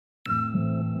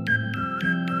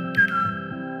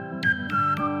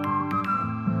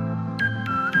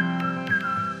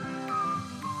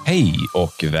Hej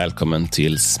och välkommen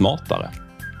till Smartare.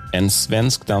 En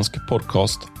svensk-dansk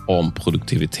podcast om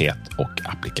produktivitet och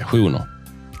applikationer.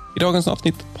 I dagens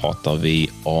avsnitt pratar vi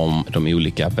om de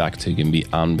olika verktygen vi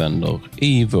använder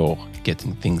i vår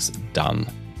Getting Things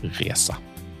Done-resa.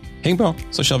 Häng på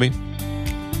så kör vi!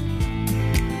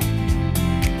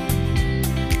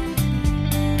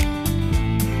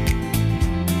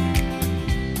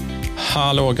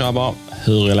 Hallå grabbar,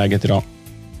 hur är läget idag?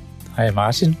 Hej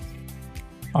Martin.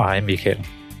 Og hej Michael.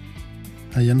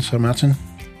 Hej Jens og Martin.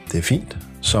 Det er fint.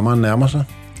 Sommeren nærmer sig.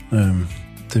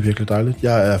 Det er virkelig dejligt.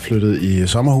 Jeg er flyttet i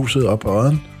sommerhuset op på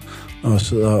Odden, og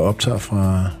sidder og optager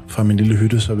fra min lille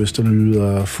hytte, så hvis der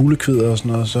lyder fuglekvider og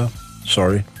sådan noget, så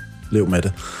sorry, lev med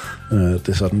det. Det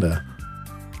är sådan där.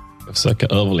 Jag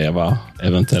försöker överleva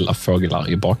eventuella fåglar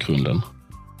i bakgrunden.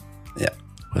 Ja,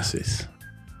 precis.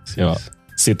 Jag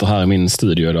sitter här i min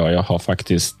studio idag. Jag har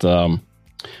faktiskt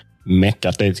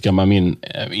meckat lite grann med min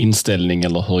inställning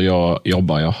eller hur jag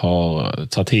jobbar. Jag har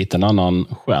tagit hit en annan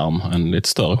skärm, en lite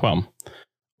större skärm,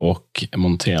 och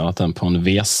monterat den på en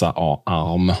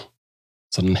VESA-arm.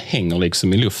 Så den hänger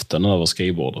liksom i luften över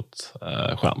skrivbordet,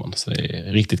 skärmen. Så det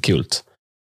är riktigt kul.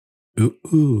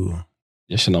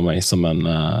 Jag känner mig som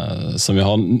som jag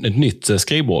har ett nytt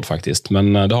skrivbord faktiskt,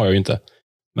 men det har jag ju inte.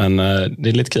 Men det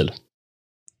är lite kul.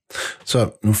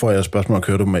 Så nu får jag spørgsmål.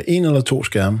 Kører du med en eller to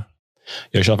skærme?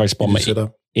 Jag kör faktiskt bara med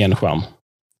en skärm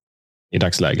i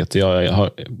dagsläget. Jag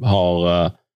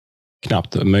har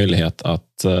knappt möjlighet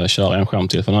att köra en skärm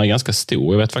till, för den är ganska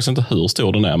stor. Jag vet faktiskt inte hur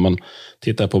stor den är, men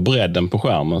tittar jag på bredden på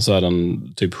skärmen så är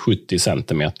den typ 70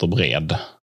 centimeter bred.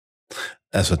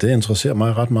 Altså, det intresserar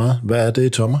mig rätt mycket. Vad är det i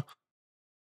tummar?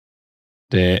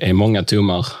 Det är många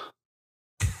tummar.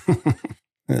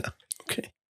 Ja, okej.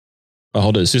 Vad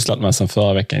har du sysslat med sen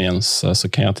förra veckan, Jens? Så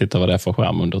kan jag titta vad det är för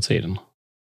skärm under tiden.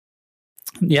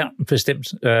 Ja, bestemt.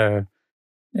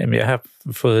 Jeg har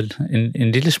fået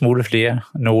en lille smule flere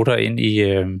noter ind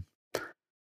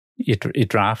i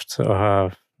draft, og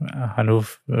har nu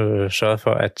sørget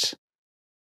for, at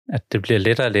det bliver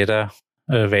lettere og lettere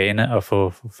vane at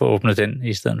få åbnet den,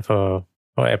 i stedet for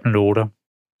Apple Noter.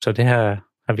 Så det her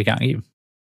har vi gang i.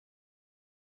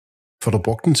 Får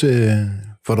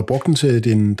du brugt den til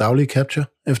din daglige capture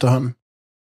efterhånden?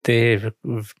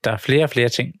 Der er flere og flere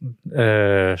ting,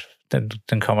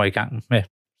 den kommer i gang med,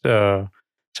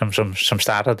 som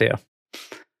starter der.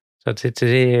 Så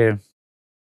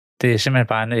det er simpelthen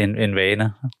bare en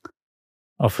vane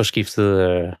at få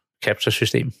skiftet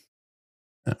capture-system.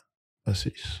 Ja,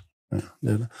 præcis. Ja,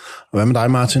 det er det. Og hvad med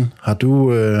dig, Martin? Har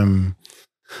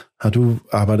du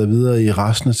arbejdet videre i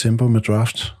rasende tempo med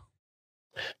draft?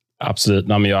 Absolut.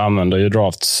 Nej, men jag använder ju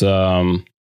drafts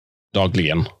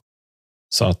dagligen.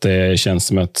 Så att det känns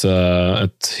som ett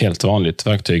helt vanligt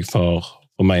verktyg för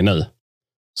mig nu.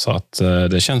 Så att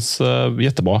det känns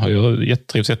jättebra. Jag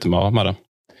trivs jättebra med det.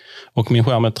 Och min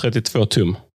skärm är 32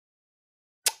 tum.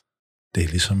 Det är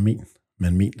liksom min.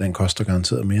 Men min, den kostar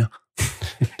garanterat mer.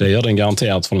 Det gör den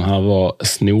garanterat, för den här var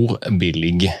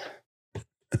snorbillig.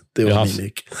 Det var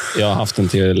min. Jag har haft den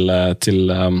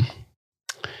till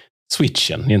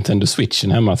Switchen, Nintendo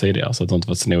Switchen hemma tidigare, så att det inte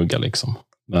var så noga liksom.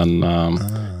 Men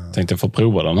tänkte jag få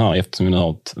prova den här eftersom vi nu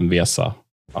har en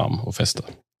VESA-arm och fäste.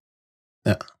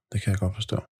 Ja, det kan jag godt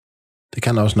forstå. Det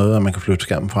kan også noget, at man kan flytte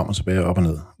skærmen frem og tilbage, op og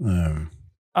ned.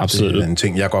 Absolut. Det er en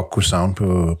ting, jeg godt kunne savne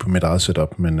på mit eget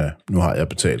setup, men nu har jeg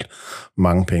betalt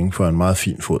mange penge for en meget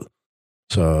fin fod.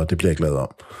 Så det bliver jeg glad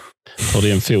om. För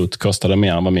din fot kostade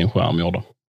mer än vad min skärm gjorde.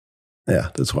 Ja,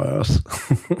 det tror jeg også.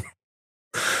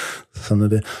 Sådan er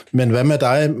det. Men hvad med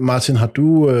dig, Martin? Har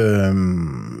du...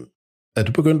 Er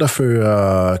du begyndt at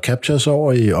føre captures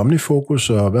over i OmniFocus,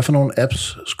 og hvad for nogle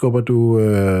apps skubber du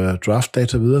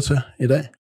draft-data videre til i dag?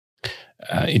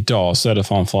 Idag så är det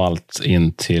framförallt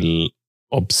in till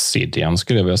Obsidian,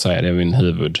 skulle jag vilja säga. Det är min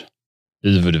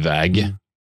huvudväg.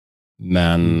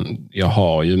 Men jag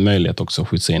har ju möjlighet också att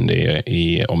skjutsa in det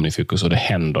i OmniFocus, och det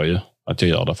händer ju att jag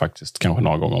gör det faktiskt kanske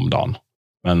några gånger om dagen.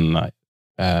 Men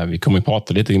vi kommer att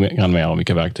prata lite grann mer om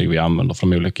vilka verktyg vi använder för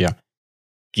de olika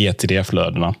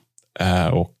GTD-flödena.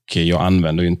 Och jag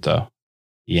använder ju inte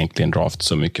egentligen draft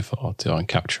så mycket för att göra en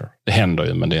capture. Det händer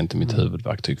ju, men det är inte mitt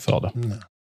huvudverktyg för det.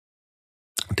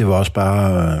 Det var også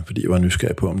bare, fordi jeg var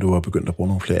nysgerrig på, om du har begyndt at bruge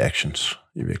nogle flere actions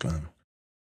i virkeligheden.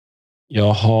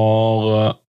 Jag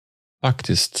har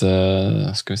faktiskt,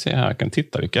 ska vi se här, jag kan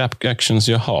titta vilka actions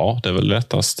jag har. Det är väl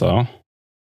lättast.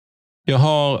 Jag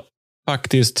har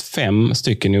faktiskt 5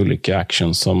 stycken olika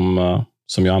actions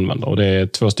som jag använder. Och det är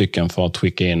 2 stycken för att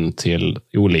skicka in till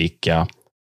olika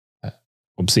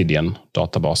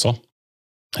Obsidian-databaser.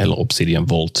 Eller Obsidian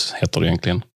Vault heter det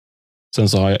egentligen. Sen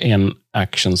så har jag en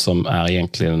action som är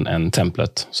egentligen en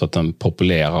template, så att den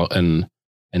populerar en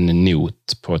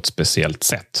not på ett speciellt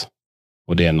sätt.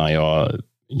 Och det är när jag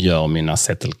gör mina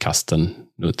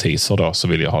settlekasten-notiser då, så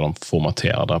vill jag ha dem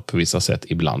formaterade på vissa sätt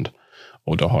ibland.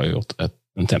 Och då har jag gjort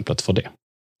en template för det.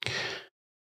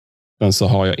 Sen så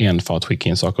har jag en för att skicka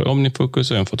in saker i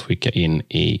OmniFocus och en för att skicka in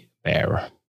i Bear.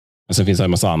 Men sen finns det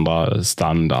en massa andra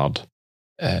standard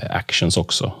actions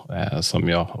också, som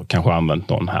jag kanske har använt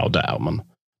någon här och där. Men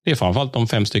det är framförallt de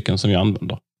 5 stycken som jag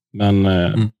använder. Men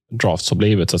Drafts har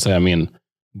blivit så att säga min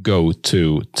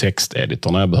go-to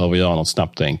texteditor. När jag behöver göra något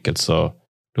snabbt och enkelt, så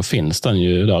då finns den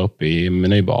ju där uppe i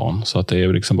menybaren. Så att det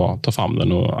är liksom bara att ta fram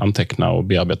den och anteckna och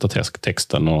bearbeta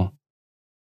texten. Och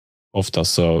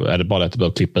oftast så är det bara att du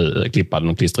behöver klippa den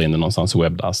och klistra in den någonstans i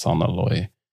webbdatorn eller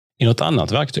i något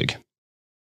annat verktyg.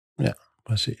 Ja,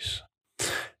 precis.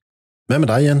 Hvad med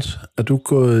dig, Jens? Er du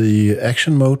gået i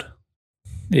action mode?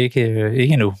 Ikke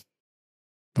endnu.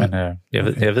 Men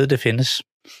jeg ved, det findes.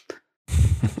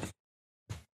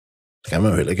 Skal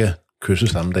man jo heller ikke kysse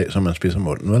samme dag, som man spiser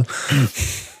munden, vel?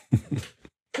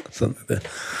 Sådan er det.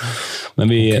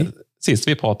 Men sist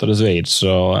vi pratade vid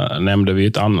så nämnde vi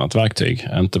ett annat verktyg.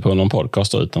 Inte på någon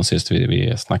podcast, utan sist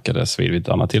vi snackades vid ett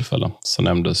annat tillfälle. Så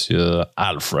nämndes ju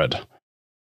Alfred.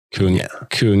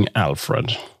 Kung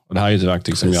Alfred. Och det här är ett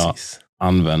verktyg som jag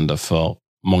använde för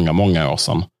många, många år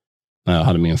sedan. När jag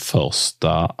hade min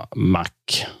första Mac.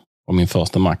 Och min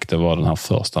första Mac, det var den här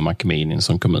första Mac Mini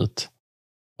som kom ut.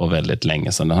 Och väldigt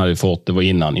länge sedan. Det var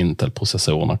innan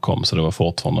Intel-processorerna kom, så det var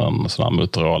fortfarande en sån här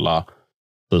Motorola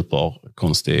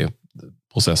superkonstig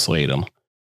processor i den.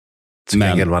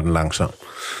 Men var den långsam?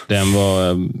 Den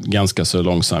var ganska så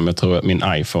långsam. Jag tror att min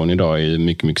iPhone idag är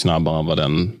mycket, mycket snabbare än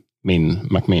vad min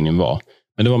Mac Mini var.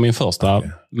 Men det var min första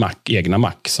egna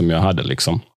Mac som jag hade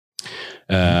liksom.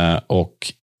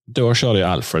 Och då körde jag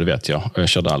Alfred, vet jag. Och jag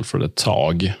körde Alfred ett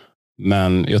tag.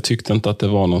 Men jag tyckte inte att det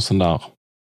var någon sån där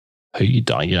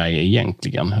höjdargrej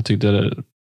egentligen. Jag tyckte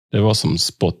det var som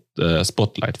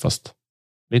Spotlight, fast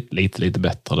lite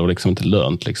bättre. Det var liksom inte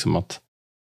lönt liksom att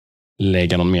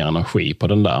lägga någon mer energi på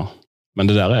den där. Men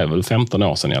det där är väl 15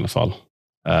 år sedan i alla fall.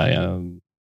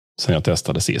 Sen jag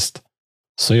testade sist.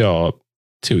 Så jag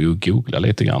tog och googlade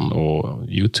lite grann och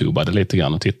YouTubade lite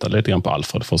grann och tittade lite grann på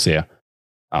Alfred för att se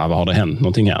vad har det hänt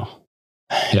någonting här.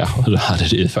 Ja, och det hade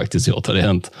det ju faktiskt gjort. Det hade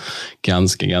hänt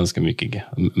ganska mycket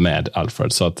med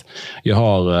Alfred. Så att jag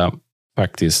har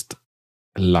faktiskt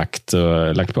lagt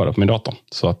på det på min dator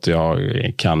så att jag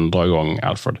kan dra igång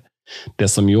Alfred. Det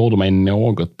som gjorde mig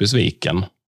något besviken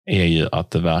är ju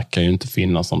att det verkar ju inte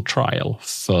finnas någon trial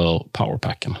för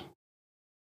Powerpacken.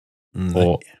 Nej.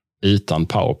 Och utan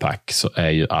Powerpack så är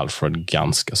ju Alfred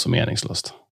ganska så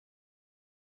meningslöst.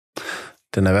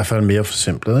 Den er i hvert fald mere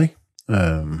forsimplet, ikke?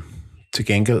 Til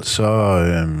gengæld så,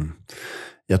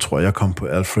 jeg tror, jeg kom på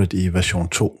Alfred i version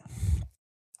 2.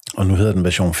 Og nu hedder den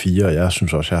version 4, og jeg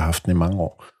synes også, jeg har haft den i mange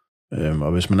år.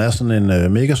 Og hvis man er sådan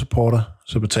en mega-supporter,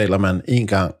 så betaler man en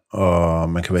gang, og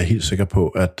man kan være helt sikker på,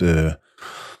 at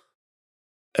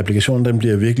applikationen den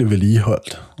bliver virkelig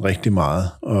vedligeholdt rigtig meget.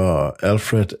 Og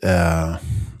Alfred er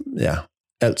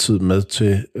altid med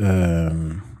til...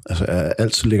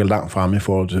 altid ligger langt fremme i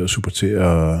forhold til at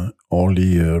supportere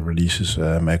årlige releases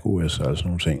af macOS og sådan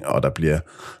nogle ting, og der bliver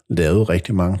lavet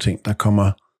rigtig mange ting. Der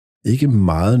kommer ikke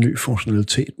meget ny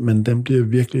funktionalitet, men den bliver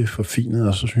virkelig forfinet,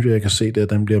 og så synes jeg kan se det, at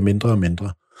den bliver mindre og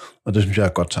mindre, og det synes jeg er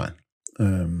et godt tegn.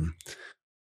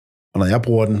 Og når jeg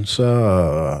bruger den, så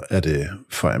er det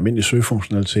for almindelig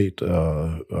søgefunktionalitet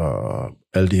og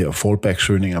alle de her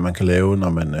fallback-søgninger, man kan lave, når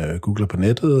man googler på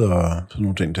nettet, og sådan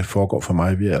nogle ting, det foregår for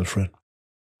mig via Alfred.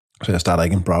 Så jeg starter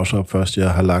ikke en browser op først.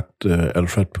 Jeg har lagt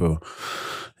Alfred på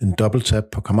en dobbelt-tap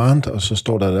på command, og så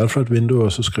står der et Alfred-vindue,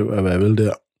 og så skriver jeg, hvad jeg vil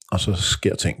der, og så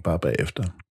sker ting bare bagefter.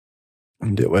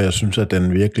 Der, hvor jeg synes, at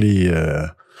den virkelig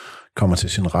kommer til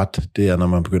sin ret, det er, når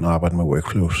man begynder at arbejde med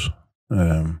workflows.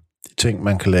 De ting,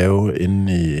 man kan lave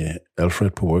inde i Alfred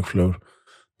på workflow,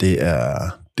 det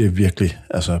er virkelig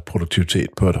altså produktivitet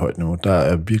på et højt niveau. Der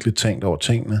er virkelig tænkt over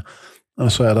tingene,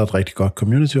 og så er der et rigtig godt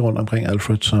community rundt omkring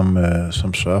Alfred,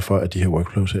 som sørger for, at de her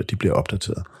workflows her, de bliver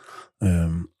opdateret.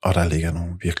 Og der ligger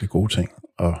nogle virkelig gode ting.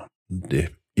 Og det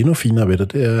endnu finere ved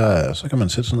det er, så kan man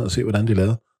sætte sig ned og se, hvordan de er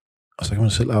lavet. Og så kan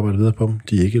man selv arbejde videre på dem.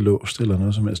 De er ikke låst eller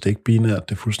noget som helst. Det er ikke binært,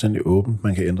 det er fuldstændig åbent.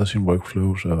 Man kan ændre sine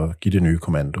workflows og give det nye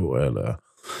kommandoer, eller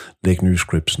lægge nye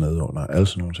scripts ned under. Alle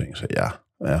sådan nogle ting. Så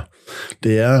ja.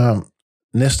 Det er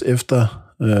næst efter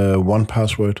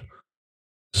 1Password,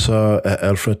 så er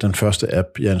Alfred den første app,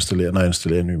 jeg installerer, når jeg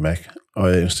installerer en ny Mac.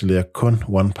 og jeg installerer kun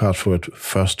OnePassword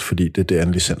først, fordi det er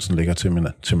der, licensen ligger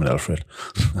til min Alfred.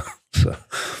 Så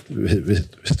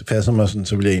hvis det passer mig sådan,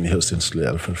 så vil jeg egentlig helst installere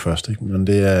Alfred først. Ikke? Men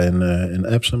det er en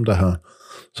app,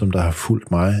 som der har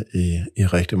fulgt mig i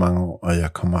rigtig mange år, og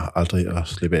jeg kommer aldrig at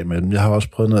slippe af med den. Jeg har også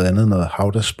prøvet noget andet, noget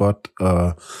Howdaspot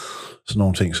og sådan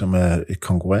nogle ting, som er et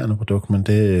konkurrerende produkt, men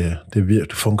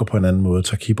det fungerer på en anden måde,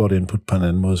 tager keyboard input på en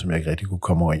anden måde, som jeg ikke rigtig kunne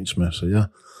komme overens med. Så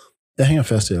jeg hænger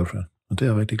fast i Alfred, og det er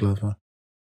jeg rigtig glad for.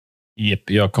 Yep,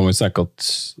 jag kommer säkert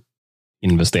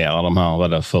investera de här, vad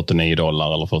det är,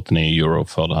 $49 eller 49 euro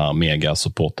för det här mega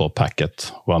supporter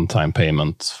packet, one time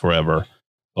payment forever.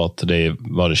 För att det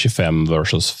var det 25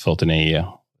 versus 49.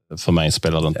 För mig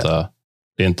spelar det inte,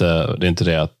 det är inte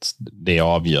det att det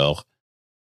avgör.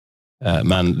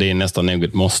 Men det är nästan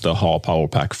något måste ha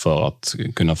Powerpack för att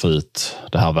kunna få ut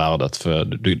det här värdet. För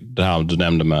det här du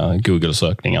nämnde med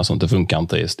Google-sökningar, sånt, det funkar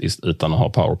inte utan att ha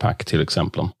Powerpack till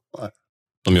exempel.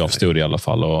 Som jag förstod i alla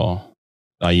fall. Och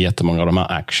det är jättemånga av de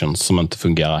här actions som inte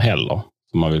fungerar heller.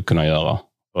 Som man vill kunna göra.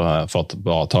 För att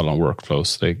bara tala om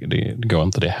workflows, det går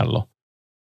inte det heller.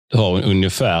 Du har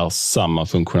ungefär samma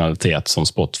funktionalitet som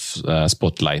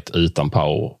Spotlight utan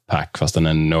Powerpack, fast den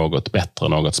är något bättre,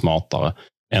 något smartare.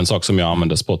 En sak som jag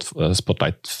använder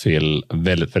Spotlight till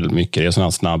väldigt, väldigt mycket, det är sådana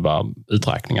här snabba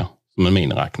uträkningar, som en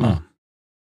miniräknare.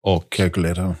 Och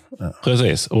calculator. Ja.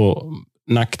 Precis, och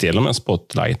nackdelen med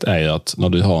Spotlight är ju att när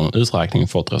du har en uträkning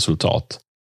fått resultat,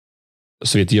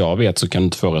 så vitt jag vet så kan du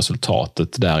inte få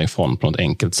resultatet därifrån på något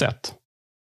enkelt sätt.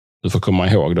 Du får komma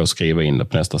ihåg då och skriva in det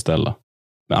på nästa ställe.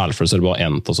 Med Alfred så är det bara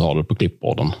enter, så har du på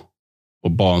klippborden.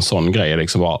 Och bara en sån grej är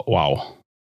liksom bara wow.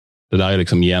 Det där är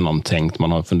liksom genomtänkt.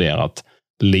 Man har funderat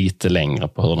lite längre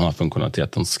på hur den här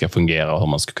funktionaliteten ska fungera och hur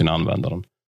man ska kunna använda den.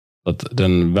 Så att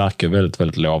den verkar väldigt,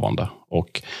 väldigt lovande.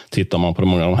 Och tittar man på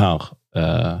många av de här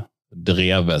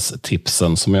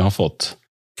Dreves-tipsen som jag har fått,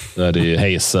 då är det ju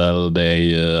Hazel, det är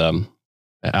ju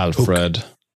Alfred,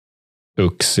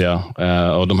 Hooks, ja.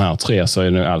 Och de här tre, så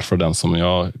är nu Alfred den som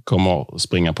jag kommer att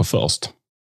springa på först.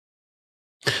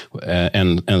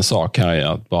 En sak här är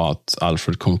att bara att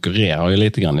Alfred konkurrerar ju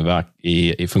lite grann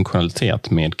i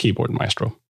funktionalitet med Keyboard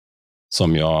Maestro,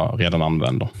 som jag redan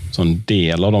använder. Så en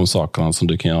del av de sakerna som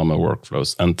du kan göra med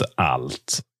workflows, inte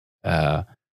allt,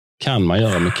 kan man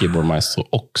göra med Keyboard Maestro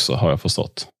också, har jag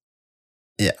förstått.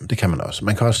 Ja, det kan man også.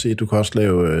 Du kan også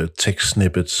lave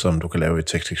text-snippets, som du kan lave i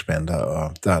Text Expander,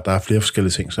 og der er flere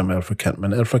forskellige ting, som Alfred kan.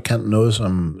 Men Alfred kan noget,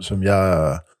 som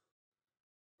jeg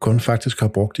kun faktisk har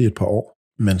brugt i et par år,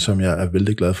 men som jeg er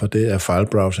vældig glad for, det er file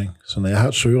browsing. Så når jeg har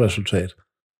et søgeresultat,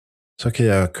 så kan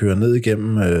jeg køre ned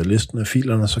igennem listen af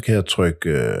filerne, så kan jeg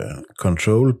trykke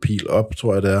Control-pil op,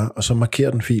 tror jeg det er, og så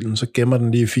markerer den filen, så gemmer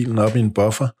den lige filen op i en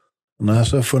buffer. Og når jeg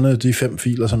så har fundet de 5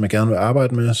 filer, som jeg gerne vil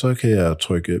arbejde med, så kan jeg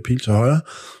trykke pil til højre,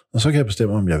 og så kan jeg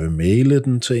bestemme, om jeg vil maile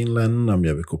den til en eller anden, om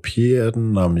jeg vil kopiere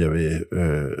den, om jeg vil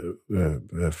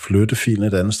flytte filen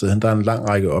et andet sted hen. Der er en lang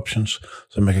række options,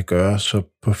 som jeg kan gøre. Så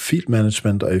på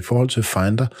filmanagement og i forhold til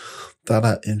Finder, der er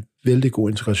der en vældig god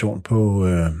integration på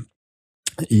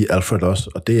i Alfred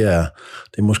også, og det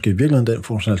er måske i virkeligheden den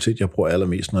funktionalitet, jeg bruger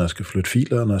allermest, når jeg skal flytte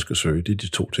filer, og når jeg skal søge. Det er de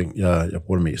 2 ting, jeg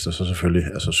bruger det mest, og så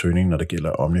selvfølgelig altså søgning, når det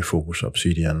gælder OmniFocus,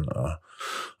 Obsidian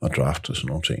og Draft og sådan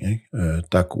nogle ting. Ikke?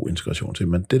 Der er god integration til,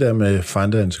 men det der med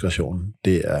Finder-integration,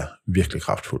 det er virkelig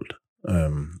kraftfuldt.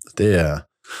 Og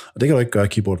det kan du ikke gøre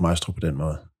Keyboard Maestro på den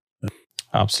måde.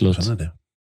 Absolut. Sådan er det.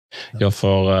 Ja. Jag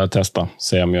får testa,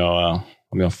 se om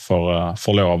jag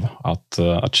får lov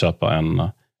att köpa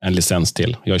en licens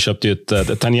till. Jag köpte ju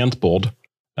ett tangentbord.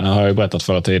 Har jag ju berättat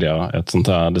för tidigare. Ett sånt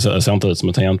här, det ser inte ut som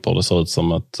ett tangentbord, det ser ut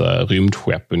som ett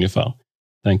rymdskepp ungefär.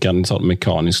 Tänk en sån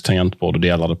mekanisk tangentbord och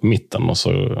delar det på mitten, och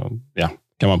så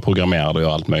kan man programmera det och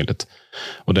göra allt möjligt.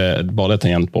 Och bara det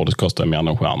tangentbordet kostar mer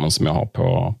än skärmen som jag har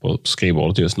på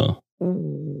skrivbordet just nu.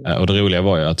 Och det roliga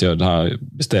var ju att det här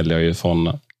beställde jag ju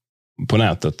på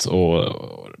nätet, och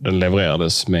den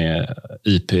levererades med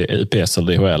UPS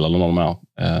eller DHL eller någon av de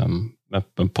här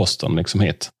med posten liksom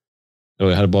hit.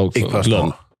 Jag hade bara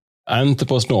glömt. Inte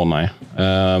PostNord, nej.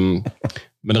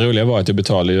 Men det roliga var att jag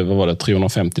betalade, vad var det,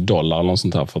 $350 eller något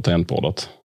sånt här för tangentbordet.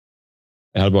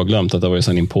 Jag hade bara glömt att det var ju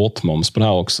en importmoms på det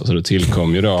här också, så det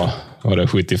tillkom ju då, var det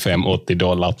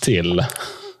 $75-80 till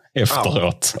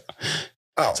efteråt.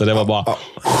 Så det var bara...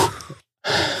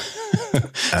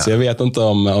 Så jag vet inte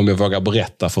om jag vågar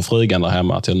berätta för frugan där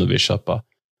hemma att jag nu vill köpa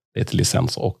lite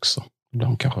licenser också.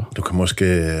 Du kan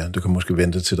måske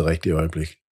vänta till det riktiga ögonblick.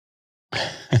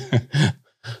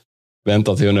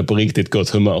 Vänta till hon är på riktigt gott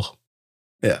humör.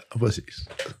 Ja, precis.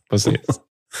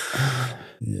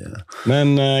 Yeah.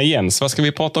 Men Jens, vad ska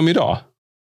vi prata om idag?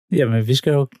 Jamen, vi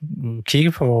skal jo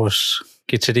kigge på vores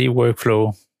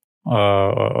GTD-workflow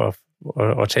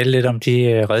og tale lidt om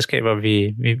de redskaber,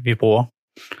 vi bruger.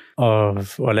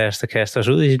 Og lad os da kaste os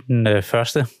ud i den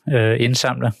første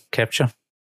indsamle capture.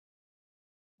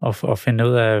 Og finde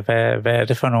ud af, hvad er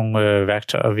det for nogle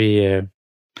værktøjer,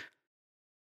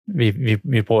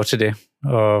 vi bruger til det.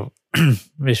 Og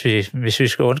hvis vi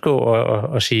skal undgå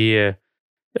at sige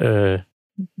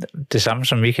det samme,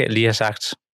 som Michael lige har sagt,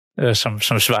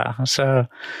 som svar,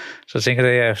 så tænker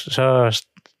jeg,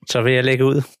 så vil jeg lægge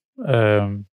ud.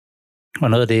 Og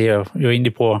noget af det, jeg jo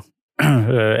egentlig bruger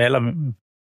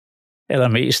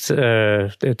allermest,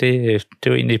 det er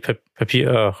jo egentlig papir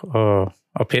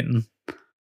og pennen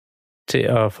til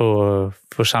at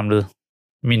få samlet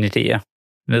mine idéer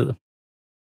ned.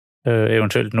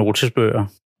 Eventuelt notesbøger.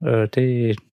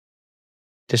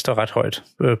 Det står ret højt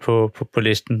på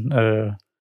listen.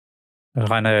 Jeg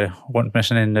regner rundt med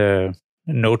sådan en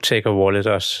note-taker wallet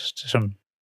også,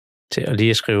 til at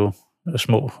lige skrive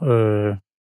små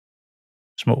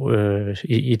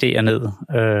idéer ned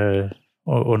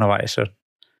undervejs. Så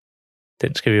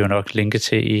den skal vi jo nok linke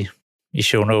til i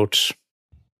show notes.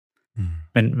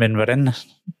 Men hvordan,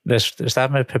 lad os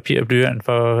starte med papir og blyant,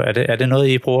 for er det noget,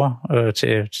 I bruger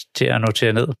til at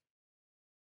notere ned?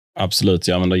 Absolut,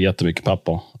 jag använder jättemycket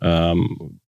papper.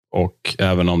 Och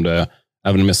även om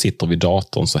jag sitter vid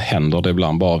datorn så händer det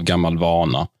ibland bara av gammal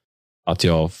vana att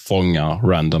jag fångar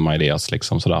random ideas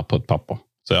liksom sådär på ett papper.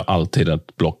 Så jag har alltid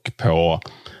ett block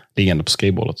liggande på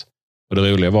skrivbordet. Och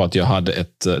det roliga var att jag hade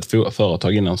ett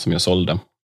företag innan som jag sålde.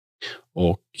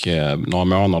 Och några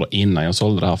månader innan jag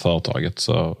sålde det här företaget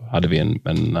så hade vi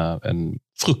en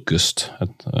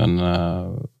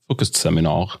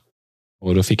frukostseminar.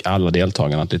 Och då fick alla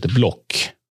deltagarna ett litet block,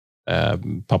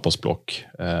 pappersblock.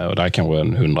 Och där är kanske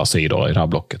 100 sidor i det här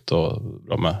blocket och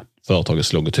de är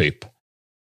företagets logotyp.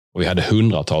 Och vi hade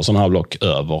hundratals sådana här block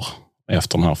över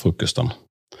efter den här frukosten.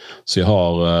 Så jag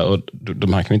har, och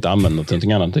de här kan vi inte använda till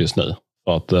någonting annat just nu.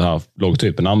 För att den här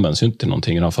logotypen används ju inte till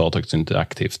någonting, det här företaget är inte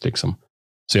aktivt liksom.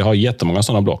 Så jag har jättemånga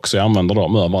sådana block, så jag använder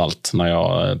dem överallt. När jag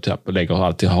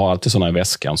har alltid sådana i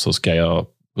väskan, så ska jag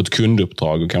på ett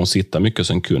kunduppdrag och kanske sitta mycket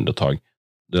som kund ett tag.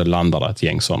 Det landar där ett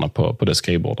gäng sådana på det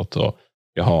skrivbordet, och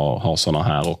jag har sådana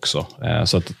här också.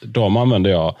 Så att de använder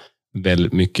jag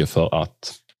väldigt mycket för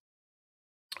att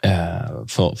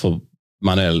för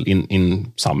manuell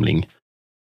insamling.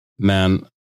 Men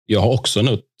jag har också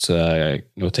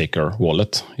Note-taker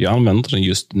wallet. Jag använder den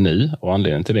just nu, och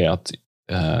anledningen till det är att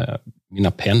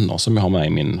mina pennor som jag har med i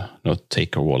min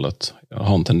Note-taker wallet, jag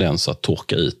har en tendens att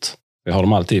torka ut. Jag har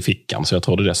dem alltid i fickan, så jag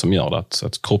tror det är det som gör det,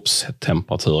 att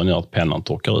kroppstemperaturen gör att pennan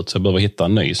torkar ut. Så jag behöver hitta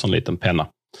en ny sån liten penna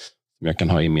som jag kan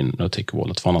ha i min Note-taker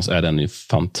wallet, för annars är den ju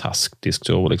fantastisk.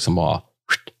 Så liksom bara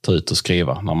ta ut och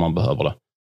skriva när man behöver det.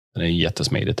 Den är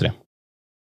jättesmidig till det.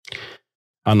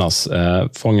 Annars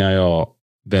fångar jag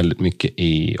väldigt mycket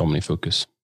i OmniFocus.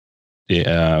 Vi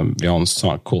har en sån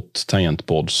här kort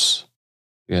tangentbords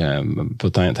på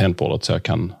tangentbordet, så jag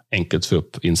kan enkelt få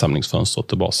upp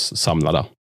insamlingsfönstret och bara samla där.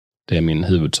 Det är min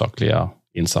huvudsakliga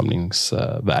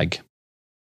insamlingsväg.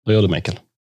 Vad gör du, Michael?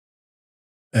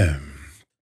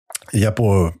 Jeg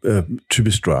bruger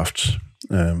typisk drafts.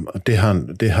 Og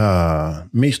det har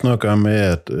mest noget at gøre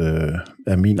med,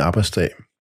 at min arbejdsdag,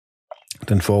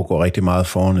 den foregår rigtig meget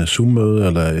foran et Zoom-møde,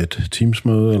 eller et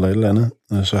Teams-møde, eller et eller andet.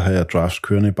 Så har jeg drafts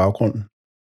kørende i baggrunden.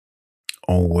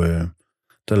 Og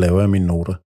der laver jeg mine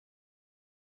noter.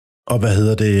 Og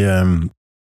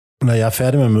når jeg er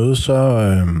færdig med mødet, så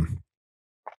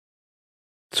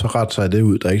retter jeg det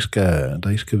ud, der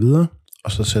ikke skal videre.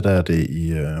 Og så sætter jeg det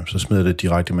så smider det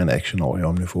direkte med en action over i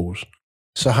OmniFocus.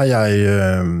 Så har jeg,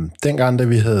 dengang da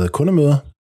vi havde kundemøder,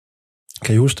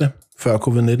 kan I huske det? Før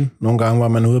covid-19. Nogle gange var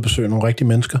man ude og besøge nogle rigtige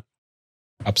mennesker.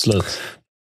 Absolut.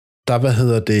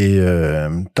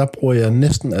 Der bruger jeg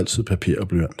næsten altid papir og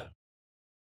blyant.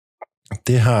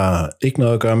 Det har ikke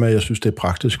noget at gøre med, at jeg synes, det er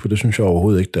praktisk, for det synes jeg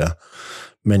overhovedet ikke, det er.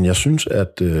 Men jeg synes,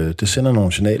 at det sender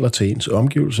nogle signaler til ens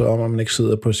omgivelser om, at man ikke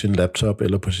sidder på sin laptop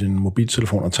eller på sin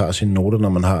mobiltelefon og tager sine noter, når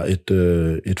man har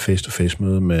et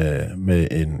face-to-face-møde med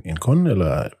en kunde,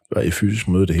 eller et fysisk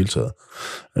møde det hele taget.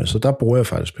 Så der bruger jeg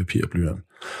faktisk papir og blyant.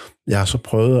 Jeg har så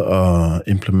prøvet at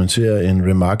implementere en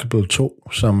Remarkable 2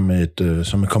 som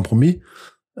et kompromis,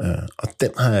 og den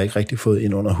har jeg ikke rigtig fået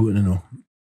ind under huden endnu.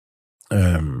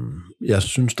 Jeg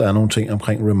synes, der er nogle ting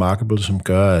omkring Remarkable, som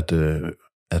gør,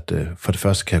 at for det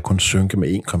første kan jeg kun synke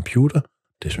med én computer.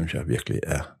 Det synes jeg virkelig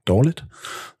er dårligt.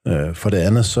 For det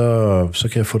andet, så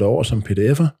kan jeg få det over som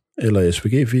pdf'er eller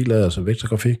SVG-filer, altså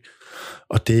vektorgrafik.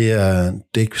 Og det er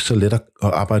ikke så let at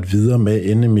arbejde videre med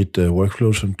inde i mit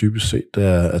workflow, som dybest set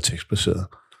er tekstbaseret.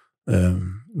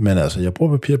 Men altså, jeg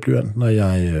bruger papir og blyant, når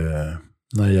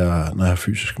jeg har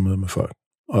fysiske møder med folk.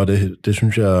 Og det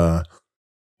synes jeg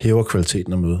hæver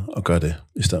kvaliteten af møde og gør det,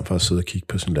 i stedet for at sidde og kigge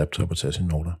på sin laptop og tage sine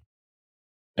noter.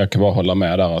 Jag kan bara hålla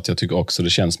med där att jag tycker också det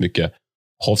känns mycket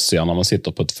proffsigare när man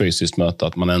sitter på ett fysiskt möte,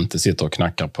 att man inte sitter och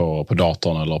knackar på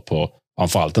datorn eller på,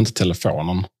 framförallt inte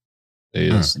telefonen.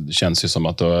 Det känns ju som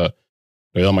att då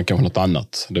gör man kanske något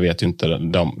annat. Det vet ju inte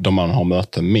de man har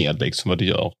möte med liksom vad det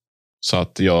gör. Så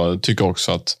att jag tycker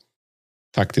också att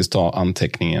faktiskt ta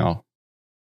anteckningar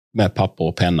med papper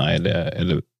och penna är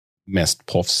det mest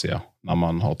proffsiga när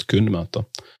man har ett kundmöte.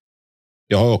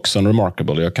 Jag har också en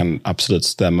Remarkable. Jag kan absolut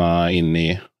stämma in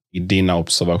i dina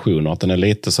observationer att den är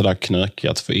lite sådär knökig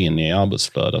att få in i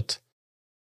arbetsflödet.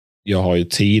 Jag har ju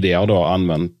tidigare då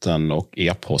använt den och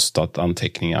e-postat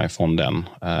anteckningar från den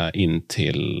in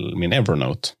till min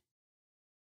Evernote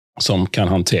som kan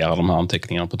hantera de här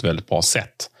anteckningarna på ett väldigt bra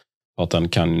sätt. För att den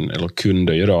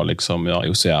kunde ju då liksom göra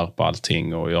OCR på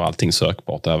allting och göra allting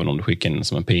sökbart även om du skickar in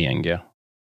som en PNG.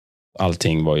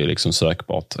 Allting var ju liksom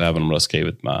sökbart även om det är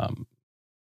skrivet med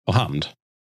för hand.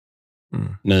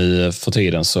 Nu för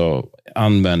tiden så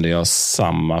använder jag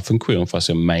samma funktion fast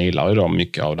jag mailar ju då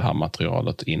mycket av det här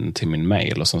materialet in till min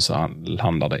mail och sen så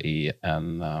landar det i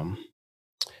en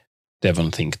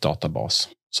DevonThink-databas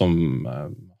som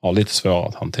har lite svårare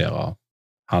att hantera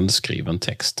handskriven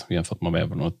text jämfört med vad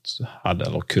Evernote hade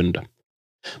eller kunde.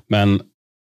 Men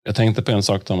jag tänkte på en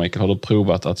sak där, Michael. Har du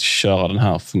provat att köra den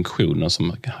här funktionen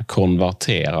som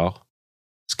konverterar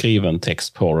skriven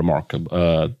text på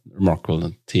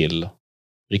Remarkable till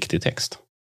riktig text?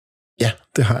 Ja,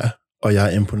 det har jeg, og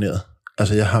jeg er imponeret.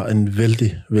 Altså, jeg har en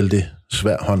vældig, vældig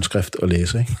svær håndskrift at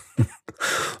læse, ikke?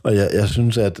 Og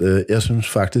jeg synes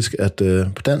faktisk, at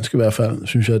på dansk i hvert fald,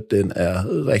 synes jeg, at den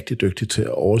er rigtig dygtig til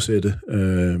at oversætte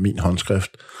min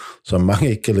håndskrift, som mange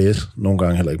ikke kan læse, nogle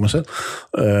gange heller ikke mig selv,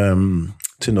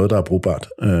 til noget, der er brugbart.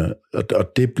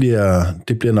 Og det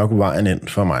bliver nok vejen ind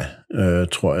for mig,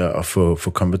 tror jeg, at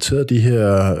få konverteret de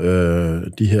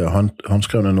her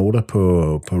håndskrevne noter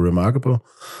på Remarkable,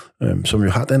 som jo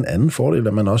har den anden fordel,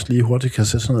 at man også lige hurtigt kan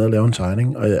sætte sig ned og lave en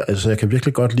tegning. Og jeg kan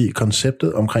virkelig godt lide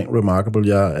konceptet omkring Remarkable.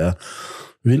 Jeg er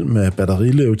vild med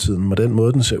batterilevetiden, og den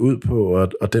måde, den ser ud på,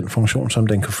 og den funktion, som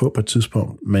den kan få på et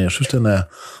tidspunkt. Men jeg synes,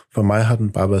 for mig har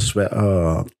den bare været svær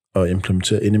at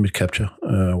implementere ind i mit Capture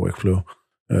workflow.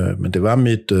 Men det var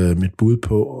mit bud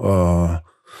på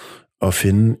at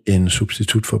finde en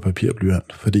substitut for papir og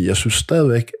blyant, fordi jeg synes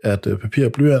stadigvæk, at papir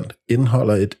og blyant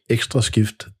indeholder et ekstra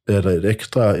skift, eller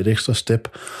et ekstra step,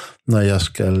 når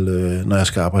jeg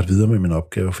skal arbejde videre med min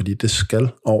opgave, fordi det skal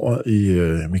over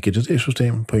i mit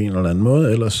GTD-system på en eller anden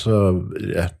måde, ellers så,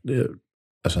 ja,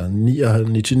 altså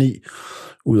 99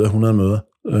 ud af 100 møder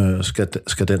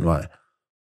skal den vej.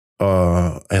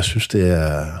 Og jeg synes,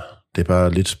 det er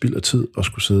bare lidt spild af tid at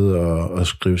skulle sidde og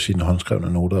skrive sine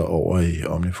håndskrevne noter over i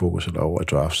OmniFocus eller over i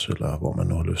Drafts, eller hvor man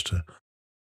nu har lyst til.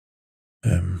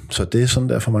 Så det er sådan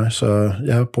der for mig. Så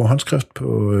jeg bruger håndskrift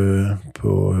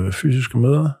på fysiske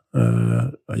møder,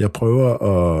 og jeg prøver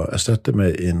at erstatte det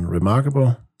med en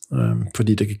Remarkable,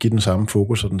 fordi det kan give den samme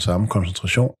fokus og den samme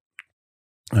koncentration.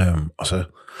 Og så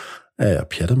er jeg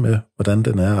pjattet med, hvordan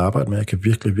den er at arbejde med. Jeg kan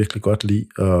virkelig, virkelig godt lide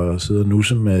at sidde og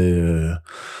nusse med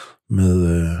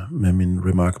min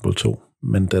Remarkable 2.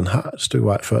 Men den har et stykke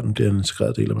vej, før den bliver en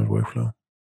integreret del af mit workflow.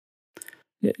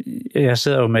 Jeg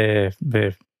sidder jo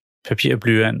med papir og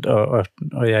blyant, og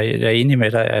jeg er enig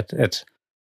med dig, at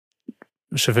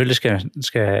selvfølgelig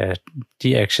skal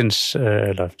de actions,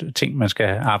 eller ting, man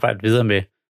skal arbejde videre med,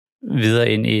 videre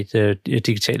ind i et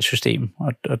digitalt system.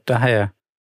 Og der har jeg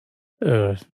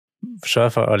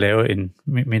sørget for at lave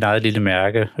mit eget lille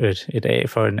mærke, et A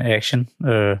for en action,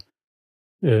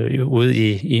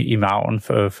 ude i margen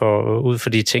ud for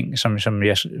de ting, som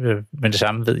jeg med det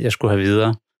samme ved, jeg skulle have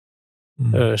videre.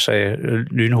 Så jeg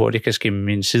lynhurtigt kan skimme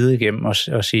min side igennem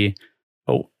og sige,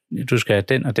 du skal have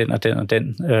den og den og den og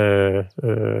den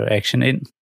action ind.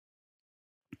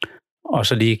 Og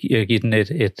så lige give den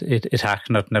et hak,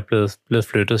 når den er blevet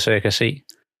flyttet, så jeg kan se,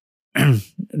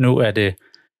 nu er det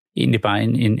egentlig bare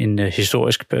en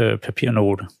historisk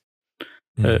papirnote.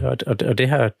 Og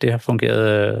det har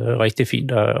fungeret rigtig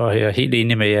fint, og jeg er helt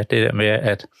enig med jer, det der med,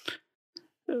 at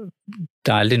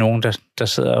der er aldrig nogen, der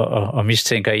sidder og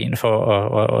mistænker en for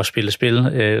at spille spil,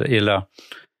 eller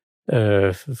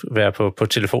være på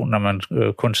telefon, når man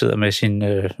kun sidder med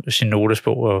sin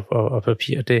notesbog og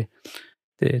papir.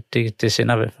 Det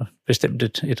sender bestemt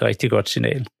et rigtig godt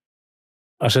signal.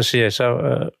 Og så siger jeg,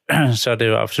 så er det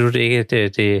jo absolut ikke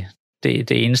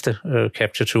det eneste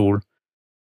capture tool.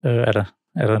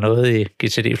 Er der noget i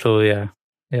GTD-flowet, jeg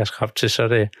har skrabt til,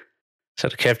 så så er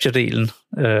der capture-delen,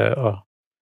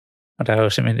 og der er jo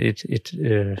simpelthen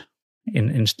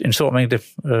en stor mængde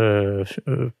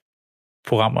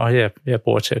programmer, jeg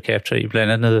bruger til at capture i,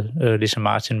 blandt andet ligesom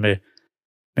Martin med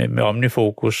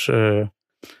OmniFocus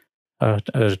og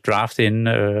Draft in,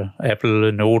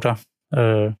 Apple Noter,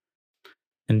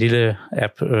 en lille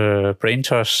app,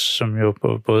 BrainToss, som jo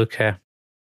både kan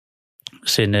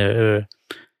sende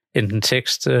enten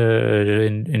tekst,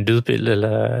 en lydbillede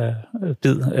eller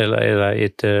bid, eller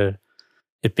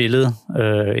et billede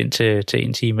ind til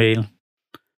ens e-mail.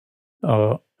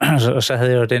 Og så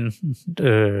havde jeg jo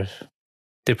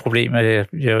det problem, at jeg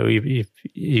jo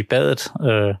i badet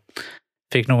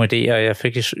fik nogle idéer, og jeg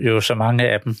fik jo så mange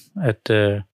af dem, at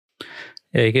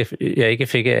jeg ikke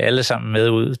fik alle sammen med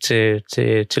ud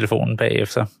til telefonen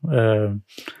bagefter.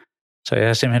 Så jeg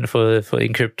har simpelthen fået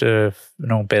indkøbt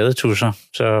nogle badetusser,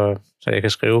 så jeg kan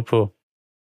skrive på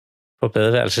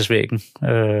badeværelsesvæggen.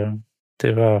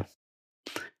 Det var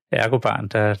Ergobarn,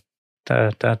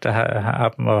 der har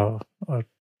appen, og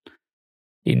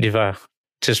egentlig var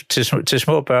til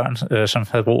små børn, som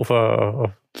havde brug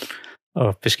for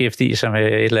at beskæftige sig med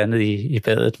et eller andet i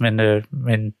badet,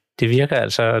 men det virker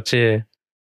altså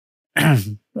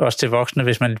også til voksne,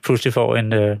 hvis man pludselig får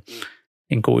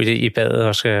en god idé i badet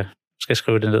og skal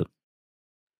skrive det ned.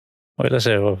 Og ellers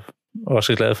er jeg jo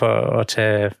også glad for at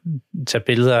tage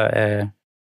billeder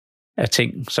af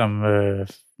ting, som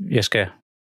jeg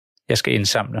skal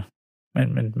indsamle.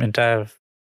 Men der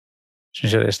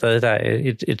synes jeg, at stadig der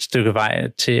er et stykke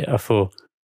vej til at få,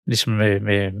 ligesom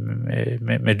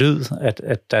med lyd,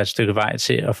 at der er et stykke vej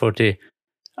til at få det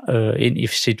ind i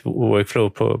sit workflow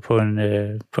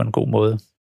på en god måde.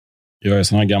 Jag är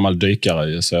sån här gammal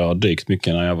dykare, så jag har dykt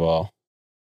mycket när jag var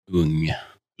ung,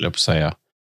 vill jag på säga.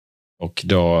 Och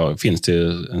då finns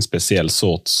det en speciell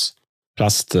sorts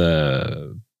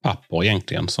plastpapper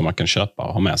egentligen som man kan köpa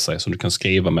och ha med sig, som du kan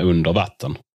skriva med under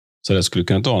vatten. Så det skulle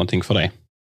kunna ta någonting för dig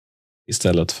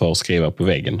istället för att skriva på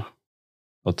väggen.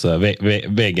 Att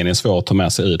väggen är svår att ta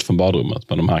med sig ut från badrummet,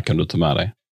 men de här kan du ta med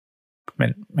dig.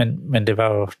 Men det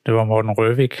var Morten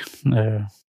Røvik,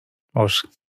 vores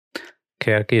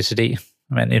kære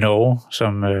GCD-mand i Norge,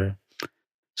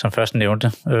 som først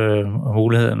nævnte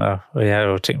muligheden, og jeg har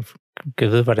jo tænkt,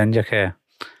 jeg ved, hvordan jeg kan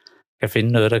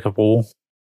finde noget, der kan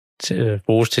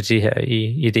bruges til de her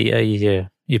idéer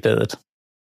i badet.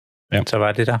 Ja. Så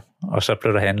var det der, og så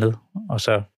blev der handlet, og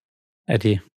så er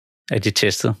de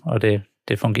testet, og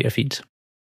det fungerer fint.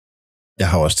 Jeg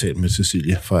har også talt med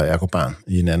Cecilie fra Ergobarn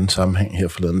i en anden sammenhæng her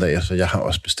forleden dag, så jeg har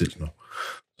også bestilt nu.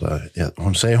 Så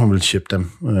hun sagde, hun ville shippe dem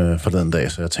forleden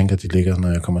dag, så jeg tænker, at de ligger, når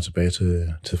jeg kommer tilbage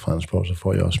til Fredensborg, så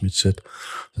får jeg også mit sæt.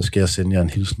 Så skal jeg sende jer en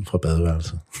hilsen fra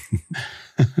badeværelset.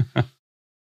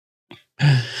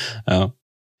 Ja.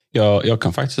 Jag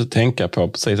kan faktiskt tänka på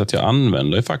precis att jag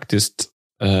använder faktiskt,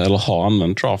 eller har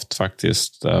använt Draft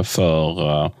faktiskt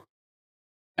för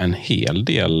en hel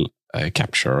del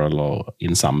capture eller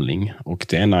insamling, och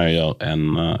det är när jag gör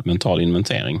en mental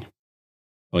inventering.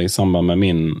 Och i samband med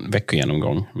min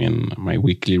veckogenomgång, my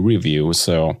weekly review,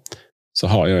 så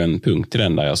har jag en punkt i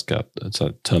den där jag ska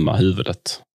tömma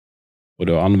huvudet. Och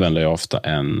då använder jag ofta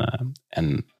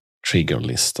en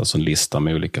triggerlist, alltså en lista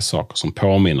med olika saker som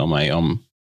påminner mig om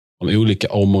olika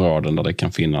områden där det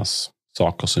kan finnas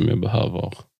saker som jag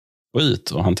behöver gå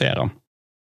ut och hantera.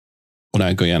 Och när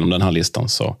jag går igenom den här listan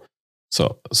så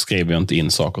skriver jag inte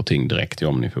in saker och ting direkt i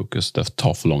OmniFocus. Det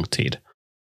tar för lång tid.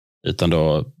 Utan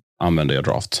då använder jag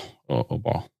Draft och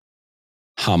bara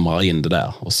hamrar in det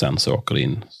där, och sen så åker det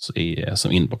in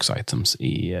som inbox items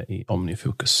i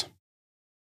OmniFocus.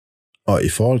 Og i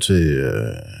forhold til,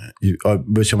 og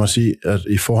hvis jeg må sige, at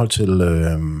i forhold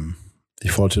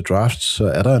til Draft, så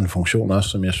er der en funktion også,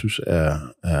 som jeg synes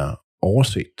er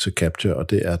overset til Capture, og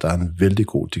det er, at der er en vældig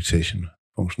god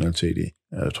dictation-funktionalitet i.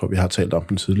 Jeg tror, vi har talt om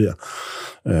den tidligere.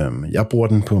 Jeg bruger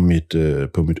den på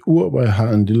mit ur, hvor jeg har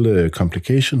en lille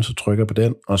complication, så trykker jeg på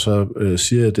den, og så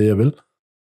siger jeg det, jeg vil.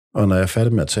 Og når jeg er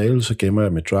færdig med at tale, så gemmer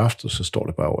jeg mit Draft, og så står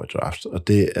det bare over i Draft. Og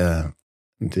det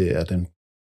er den...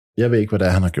 Jeg ved ikke, hvad det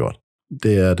er, han har gjort.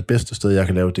 Det er det bedste sted, jeg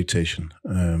kan lave dictation.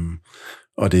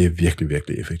 Og det er virkelig,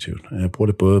 virkelig effektivt. Jeg bruger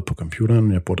det både på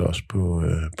computeren, jeg bruger det også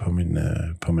på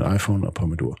min iPhone og på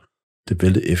mit ur. Det er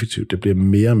vældig effektivt. Det bliver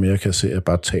mere og mere, kan jeg se, at jeg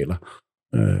bare taler.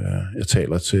 Jeg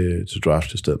taler til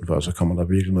Draft i stedet for, og så kommer der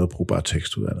virkelig noget brugbar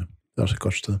tekst ud af det. Det er også et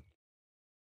godt sted.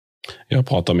 Jag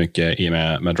pratar mycket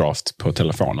med Draft på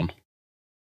telefonen.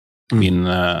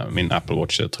 Min Apple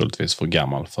Watch är troligtvis för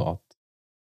gammal för att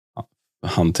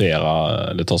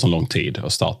hantera, det tar så lång tid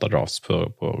att starta Drafts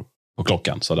på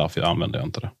klockan, så därför använder jag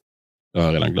inte det. Jag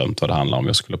har redan glömt vad det handlar om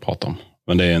jag skulle prata om.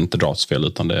 Men det är inte Drafts fel,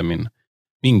 utan det är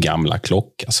min gamla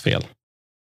klockas fel.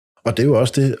 Og det er jo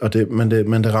også det,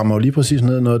 men det rammer jo lige præcis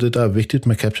ned. Noget af det, der er vigtigt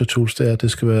med Capture Tools, det er, at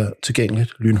det skal være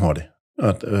tilgængeligt lynhurtigt.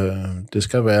 Og det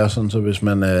skal være sådan, så hvis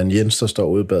man er en Jens, der står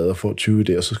ude bag og får 20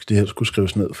 idéer, så skal de helst kunne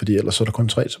skrives ned, fordi ellers så er der kun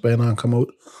 3 tilbage, når han kommer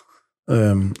ud.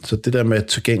 Så det der med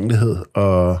tilgængelighed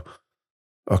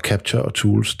og Capture og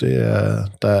Tools,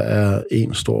 der er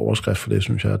en stor overskrift for det,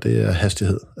 synes jeg, det er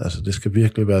hastighed. Altså det skal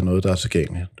virkelig være noget, der er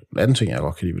tilgængeligt. En anden ting, jeg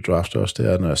godt kan lide ved draft også,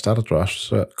 det er, når jeg starter draft,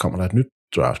 så kommer der et nyt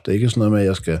draft. Det er ikke sådan noget med, at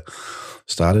jeg skal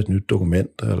starte et nyt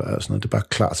dokument, eller sådan noget. Det er bare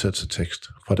klar til at tage tekst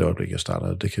fra det øjeblik, jeg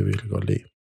starter. Det kan jeg virkelig godt lide.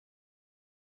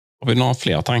 Har vi några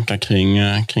fler tankar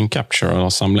kring Capture eller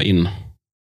samla in?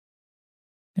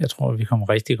 Jeg tror, vi kommer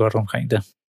rigtig godt omkring det.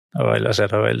 Og ellers er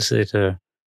der jo altid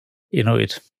endnu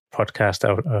et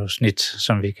podcast-afsnit,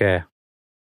 som vi kan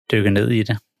dykke ned i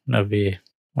det, når vi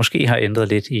måske har ændret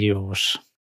lidt i vores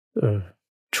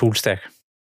toolstack.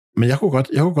 Men jeg kunne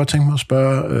godt tænke mig at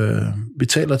spørge, vi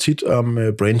taler tit om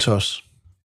BrainTos,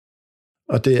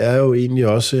 og det er jo egentlig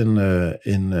også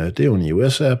det er jo en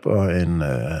iOS-app og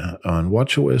en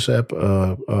WatchOS-app,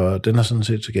 og den er sådan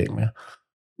set tilgængelig.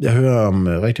 Jeg hører om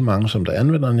rigtig mange, som der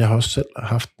anvender den. Jeg har også selv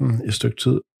haft den et stykke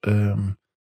tid.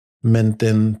 Men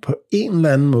den på en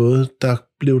eller anden måde, der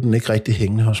blev den ikke rigtig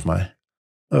hængende hos mig.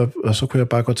 Og så kunne jeg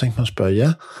bare godt tænke mig at spørge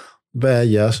jer, hvad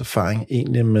er jeres erfaring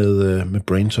egentlig med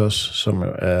BrainTos, som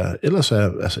ellers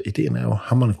altså ideen er jo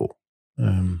hammerende god.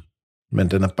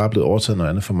 Men den er bare blevet overtaget noget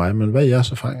andet for mig. Men hvad er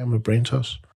jeres erfaringer med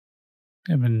BrainTos?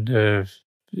 Jamen,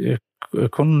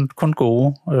 kun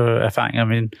gode erfaringer,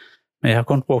 men jeg har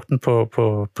kun brugt den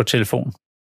på telefon.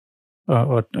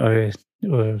 Og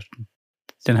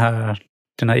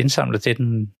den har indsamlet det,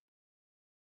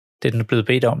 den er blevet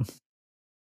bedt om.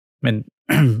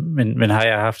 Men har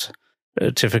jeg haft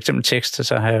til for eksempel tekst,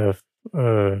 så har jeg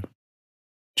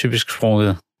typisk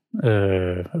sprunget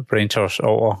BrainTos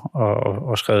over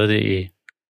og skrevet det i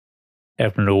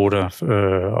Apple Noter,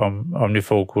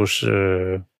 OmniFocus,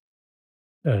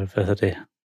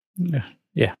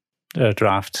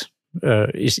 Draft,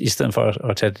 i stedet for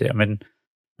at tage det der.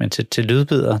 Men til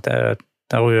lydbidder,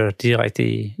 der ryger direkte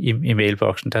i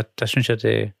mailboksen. Der synes jeg,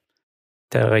 det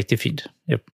er rigtig fint.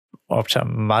 Jeg optager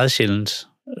meget sjældent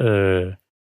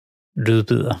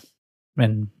lydbidder,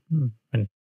 men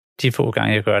de få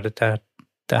gange, jeg gør det,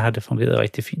 der har det fungeret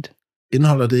rigtig fint.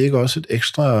 Indeholder det ikke også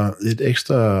et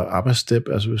ekstra arbejdsstep?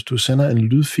 Altså hvis du sender en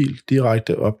lydfil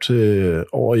direkte op til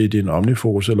over i din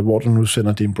OmniFocus, eller hvor du nu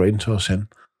sender din BrainTos hen,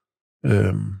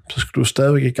 så skal du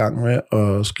stadigvæk i gang med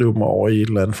at skrive dem over i et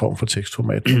eller andet form for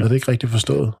tekstformat. Er det ikke rigtigt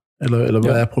forstået? Eller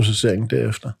hvad er processeringen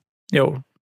derefter? Jo,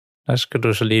 der skal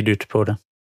du så lige lytte på det.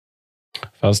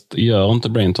 Fast gör inte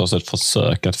BrainTos ett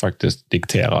försök att faktiskt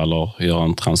diktera eller göra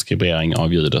en transkribering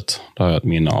av ljudet. Det har jag ett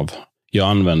minne av. Jag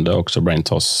använde också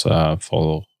BrainTos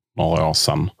för några år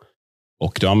sedan.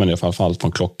 Och då använde jag framförallt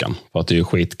från klockan. För att det är ju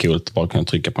skitcoolt att bara kunna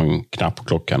trycka på en knapp på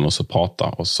klockan och så prata.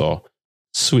 Och så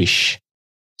swish.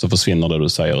 Så försvinner det du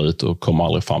säger ut och kommer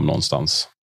aldrig fram någonstans.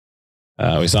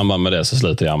 Och i samband med det så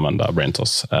slutade jag använda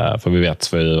BrainTos. För vi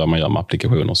vet vad man gör med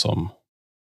applikationer som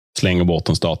slänger bort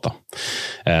ens data.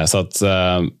 Så att,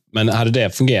 men hade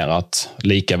det fungerat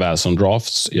lika väl som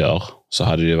Drafts gör så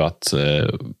hade det varit,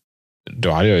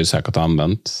 då hade jag ju säkert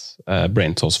använt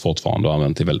BrainTos fortfarande och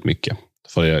använt det väldigt mycket.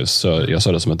 För jag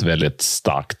såg det som ett väldigt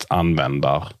starkt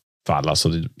användarfall, alltså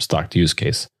ett starkt use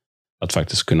case. Att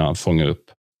faktiskt kunna fånga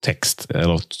upp text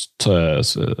eller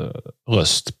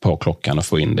röst på klockan och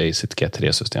få in det i sitt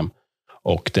GTD-system.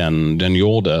 Och den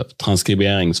gjorde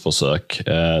transkriberingsförsök.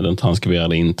 Den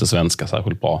transkriberade inte svenska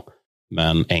särskilt bra.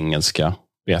 Men engelska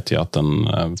vet jag att den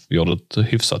gjorde ett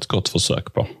hyfsat gott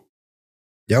försök på.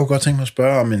 Jeg kunne godt tænke mig at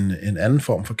spørge om en anden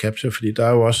form for capture, fordi der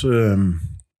er jo også,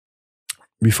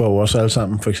 vi får jo også alle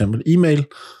sammen for eksempel e-mail,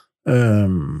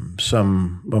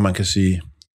 hvor man kan sige,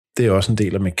 det er også en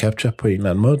del af mit capture på en eller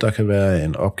anden måde. Der kan være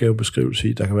en opgavebeskrivelse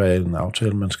i, der kan være en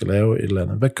aftale, man skal lave et eller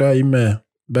andet.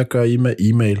 Hvad gør I med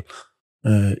e-mail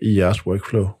i jeres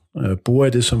workflow? Bruger I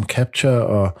det som capture,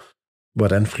 og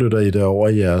hvordan flytter I det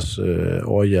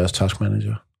over i jeres task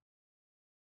manager?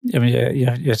 Jamen,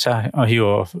 jeg tager og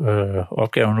hiver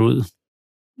opgaven ud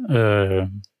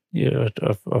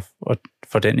og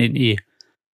får den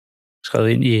skrevet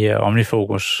ind i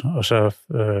OmniFocus, og så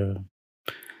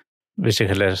hvis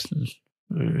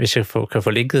jeg kan få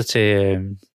linket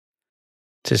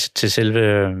til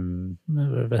selve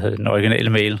den originale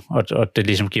mail, og det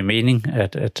ligesom giver mening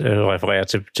at referere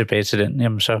tilbage til den,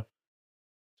 jamen så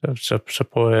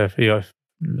prøver jeg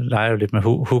leger jo lidt med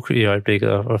hook i øjeblikket,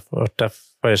 og der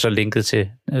får jeg så linket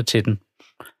til den.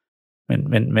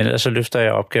 Men ellers så løfter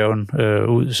jeg opgaven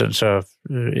ud, sådan så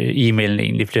e-mailen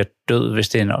egentlig bliver død, hvis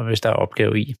der er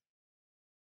opgave i.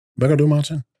 Hvad gør du,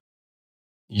 Martin?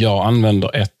 Jag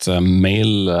använder ett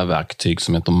mailverktyg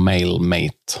som heter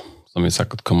MailMate, som vi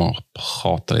säkert kommer att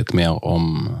prata lite mer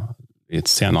om i ett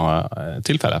senare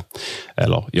tillfälle.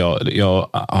 Eller jag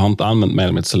har inte använt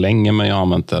MailMate så länge, men jag har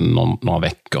använt den några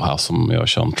veckor här som jag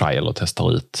kör en trial och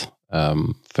testar ut.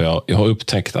 För jag har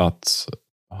upptäckt att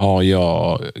har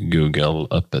jag Google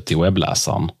öppet i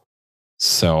webbläsaren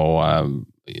så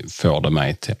får det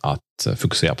mig till att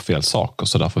fokusera på fel saker,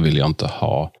 så därför vill jag inte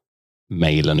ha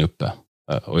mailen uppe.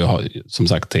 Och jag har, som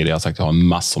sagt tidigare sagt, jag har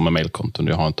massor med mailkonton.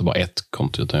 Jag har inte bara ett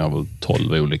konto, utan jag har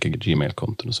 12 olika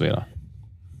Gmail-konton och så vidare.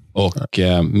 Och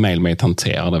MailMate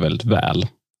hanterar det väldigt väl.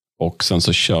 Och sen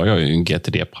så kör jag ju en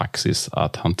GTD-praxis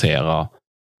att hantera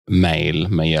mail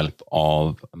med hjälp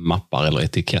av mappar eller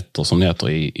etiketter som det heter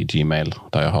i Gmail,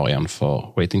 där jag har en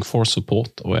för Waiting for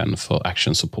Support och en för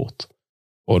Action Support.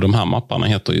 Och de här mapparna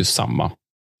heter ju samma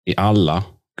i alla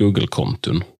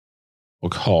Google-konton.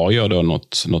 Och har jag då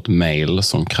något mail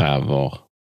som kräver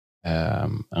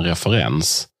en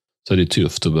referens, så är det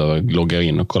tufft att behöva logga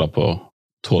in och kolla på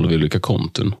 12 olika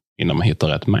konton innan man hittar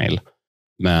rätt mail.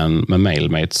 Men med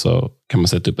MailMate så kan man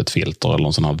sätta upp ett filter eller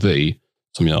en sån här vy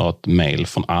som gör att mail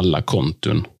från alla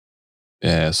konton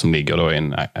som ligger då i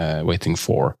en waiting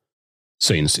for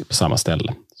syns på samma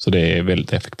ställe. Så det är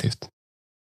väldigt effektivt.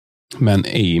 Men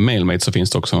i MailMate så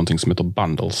finns det också någonting som heter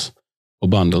Bundles. Och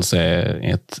Bundles är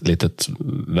ett litet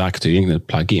verktyg, egentligen ett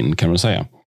plugin kan man säga,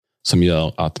 som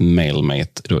gör att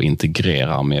MailMate då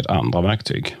integrerar med andra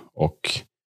verktyg. Och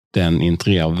den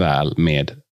integrerar väl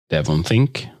med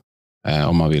DevonThink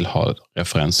om man vill ha ett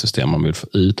referenssystem, man vill få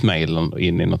ut mailen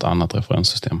in i något annat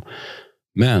referenssystem.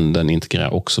 Men den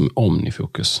integrerar också med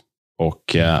OmniFocus. Och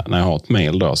när jag har ett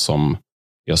mail då som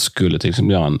jag skulle till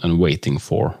exempel göra en waiting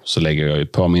for, så lägger jag ju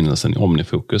påminnelsen i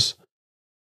OmniFocus.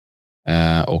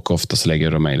 Och ofta så lägger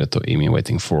jag då mailet i min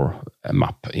waiting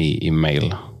for-mapp i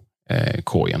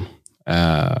mail-korgen.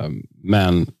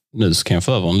 Men nu så kan jag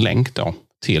få över en länk då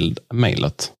till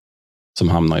mailet som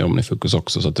hamnar i OmniFocus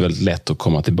också, så att det är väldigt lätt att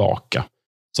komma tillbaka.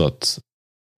 Så att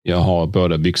jag har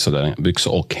både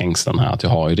byxor och hängslen här. Att jag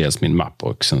har ju dels min mapp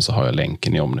och sen så har jag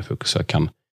länken i OmniFocus. Så jag kan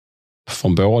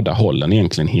från båda hållen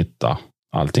egentligen hitta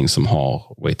allting som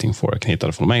har waiting for. Jag kan hitta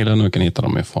det från mailen och jag kan hitta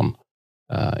dem ifrån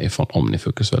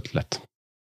OmniFocus väldigt lätt.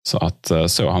 Så att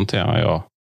så hanterar jag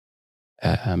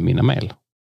mina mail.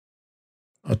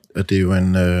 Og det er jo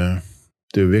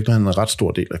det er jo virkelig en ret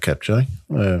stor del af Capture,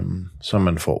 som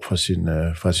man får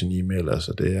fra sin e-mail.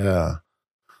 Altså det er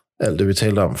alt det, vi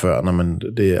talte om før,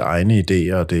 det er egne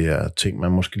idéer, og det er ting,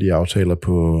 man måske lige aftaler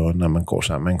på, når man går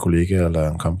sammen med en kollega, eller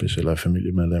en kompis, eller et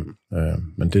familiemedlem.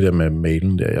 Men det der med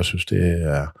mailen der, jeg synes, det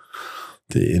er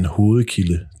en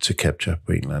hovedkilde til Capture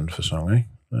på en eller anden facon, ikke?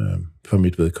 For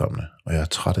mit vedkommende. Og jeg er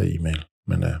træt af e-mail,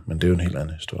 men det er jo en helt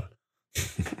anden historie.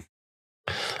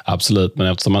 Absolut, men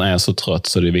eftersom man är så trött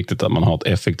så är det viktigt att man har ett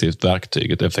effektivt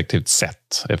verktyg, ett effektivt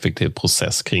sätt, effektiv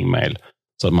process kring mail,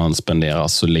 så att man spenderar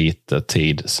så lite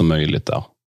tid som möjligt där.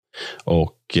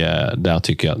 Och där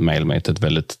tycker jag att MailMate är ett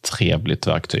väldigt trevligt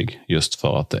verktyg, just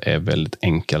för att det är väldigt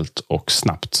enkelt och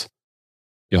snabbt.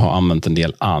 Jag har använt en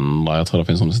del andra, jag tror det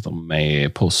finns som sitter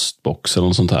med Postbox eller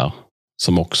något sånt här,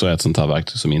 som också är ett sånt här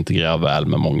verktyg som integrerar väl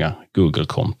med många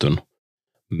Google-konton.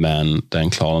 Men den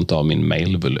klarar inte av min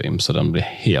mailvolym, så den blir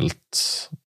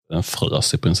den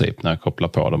frös i princip när jag kopplar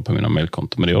på den på mina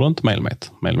mailkonton. Men det gör inte MailMate.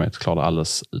 MailMate klarar det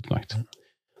alldeles utmärkt.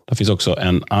 Det finns också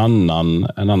en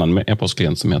annan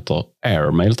e-postklient som heter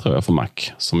Airmail, tror jag, för Mac,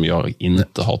 som jag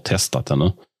inte har testat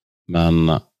ännu.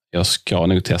 Men jag ska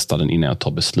nog testa den innan jag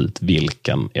tar beslut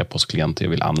vilken e-postklient jag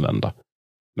vill använda.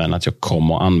 Men att jag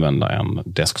kommer använda en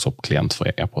desktop-klient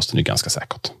för e-posten är ganska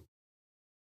säkert.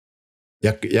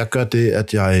 Jeg gør det,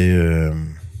 at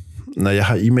når jeg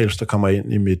har e-mails, der kommer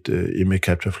ind i mit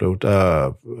Capture Flow,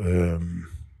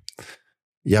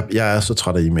 jeg er så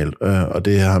træt af e-mail, og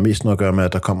det har mest noget at gøre med,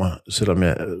 at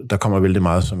der kommer vældig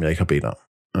meget, som jeg ikke har bedt om.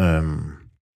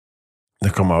 Der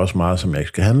kommer også meget, som jeg ikke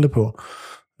skal handle på,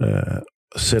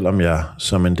 selvom jeg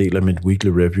som en del af mit weekly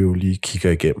review lige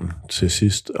kigger igennem til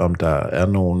sidst, om der er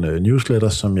nogle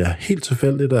newsletters, som jeg helt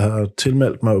tilfældigt har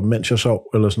tilmeldt mig, mens jeg sov,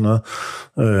 eller sådan noget,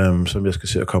 som jeg skal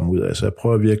se at komme ud af. Så jeg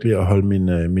prøver virkelig at holde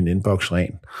min inbox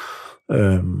ren.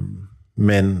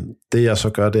 Men det jeg så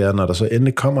gør, det er, når der så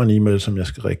endelig kommer en e-mail, som jeg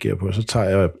skal reagere på, så tager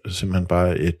jeg simpelthen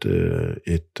bare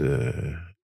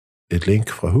et link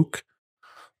fra Hook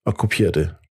og kopierer det.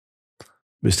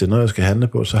 Hvis det er noget, jeg skal handle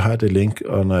på, så har jeg det link,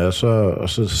 og når jeg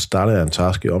så starter jeg en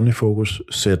task i OmniFocus,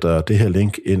 sætter det her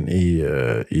link ind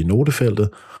i notefeltet,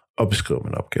 og beskriver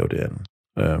min opgave derinde.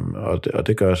 Og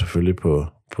det gør jeg selvfølgelig på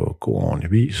god og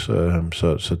ordentlig vis,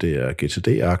 så det er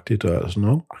GTD-agtigt og sådan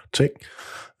nogle ting.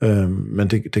 Men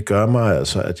det gør mig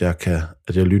altså,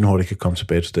 at jeg lynhurtigt kan komme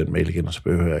tilbage til den mail igen, og så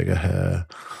behøver jeg ikke at have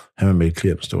min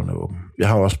mailklient stående åben. Jeg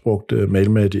har også brugt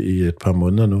MailMate i et par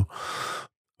måneder nu,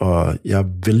 og jeg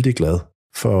er vældig glad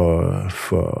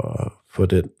for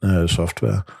den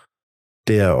software.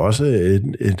 Det er også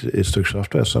et stykke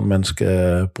software, som man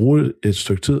skal bruge et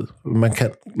stykke tid. Man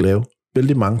kan lave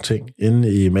vældig mange ting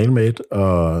inde i MailMate,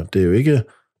 og det er jo ikke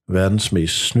verdens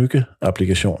mest snygge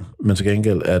applikation, men til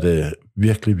gengæld er det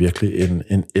virkelig, virkelig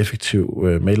en effektiv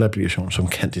mail-applikation, som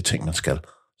kan de ting, man skal,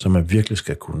 som man virkelig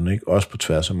skal kunne, ikke? Også på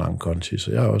tværs af mange konti.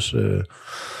 Så jeg er også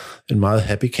en meget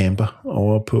happy camper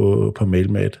over på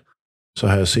MailMate. Så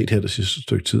har jeg set her det sidste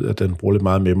stykke tid, at den bruger lidt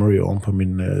meget memory oven på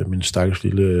min stakkels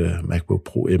lille MacBook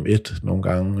Pro M1. Nogle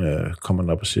gange kommer den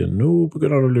op og siger, nu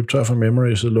begynder du at løbe tør for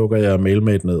memory, så lukker jeg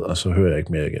MailMate ned, og så hører jeg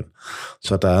ikke mere igen.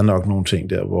 Så der er nok nogle ting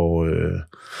der,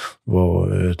 hvor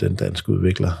den danske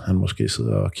udvikler, han måske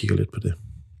sidder og kigger lidt på det.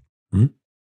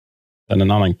 En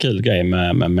annan kul grej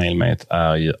med MailMate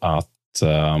är ju att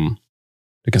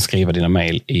du kan skriva dina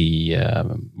mail i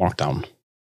Markdown.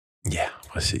 Ja,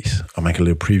 precis. Och man kan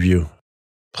lave preview.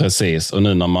 Precis, och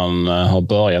nu när man har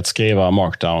börjat skriva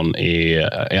Markdown i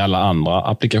alla andra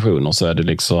applikationer så är det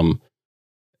liksom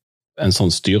en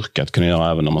sån styrka att kunna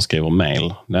göra även när man skriver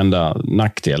mail. Den enda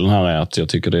nackdelen här är att jag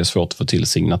tycker det är svårt att få till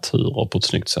signaturer på ett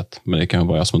snyggt sätt. Men det kan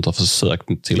vara jag som inte har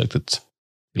försökt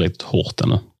tillräckligt hårt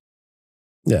ännu.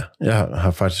 Ja, jeg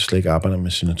har faktisk slet ikke arbejdet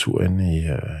med signatur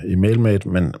inde i MailMate,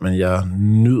 men jeg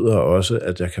nyder også,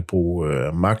 at jeg kan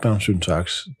bruge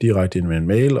Markdown-syntaks direkte ind med en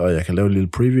mail, og jeg kan lave et lille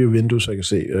preview-vindue, så jeg kan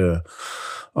se,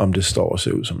 om det står og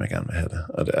ser ud, som jeg gerne vil have det.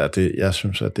 Og jeg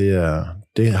synes, at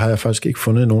det har jeg faktisk ikke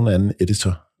fundet i nogen anden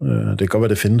editor. Det kan godt være,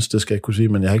 det findes, det skal jeg ikke kunne sige,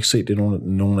 men jeg har ikke set det i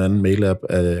nogen anden mail-app,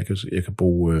 at jeg kan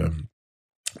bruge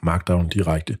Markdown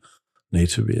direkte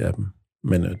native i appen.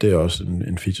 Men det er også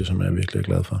en feature, som jeg er virkelig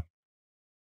glad for.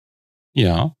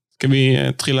 Ja, ska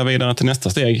vi trilla vidare till nästa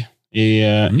steg i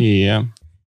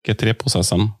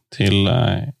GTD-processen till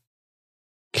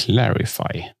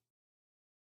Clarify?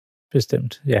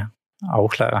 Bestemt, ja.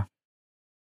 Afklare.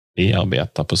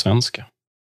 Bearbeta på svenska.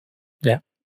 Ja.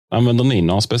 Använder ni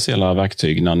några speciella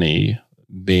verktyg när ni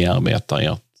bearbetar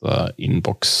ert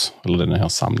inbox eller det ni har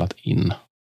samlat in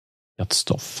ert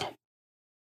stoff?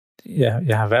 Ja,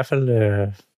 jeg har i hvert fald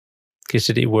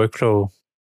GTD Workflow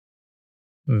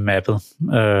mappet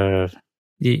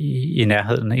i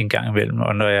nærheden en gang imellem,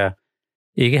 og når jeg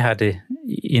ikke har det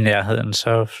i nærheden,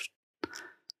 så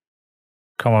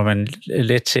kommer man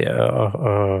let til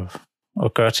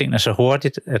at gøre tingene så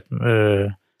hurtigt,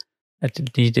 at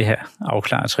lige det her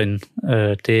afklaretrin,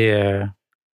 det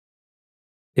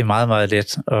er meget, meget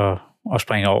let at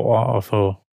springe over og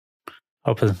få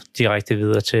hoppet direkte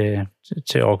videre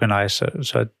til Organize.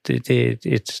 Så det er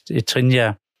et trin,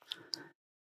 jeg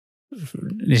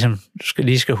ligesom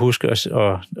skal huske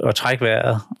at trække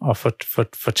vejret og få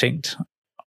tænkt,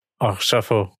 og så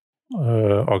få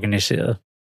organiseret.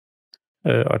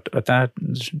 Og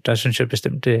der synes jeg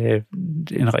bestemt, det er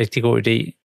en rigtig god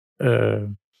idé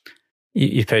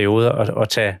i perioder at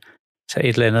tage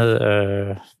et eller andet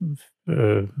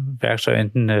værktøj,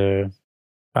 enten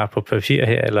bare på papir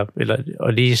her, eller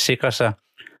og lige sikre sig,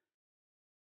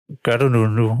 gør du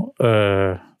nu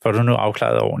får du nu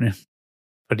afklaret ordentligt.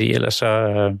 Fordi ellers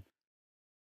så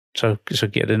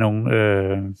giver det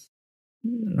nogle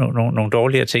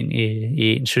dårligere ting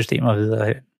i ens systemer videre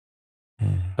her.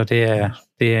 Og det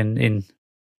er en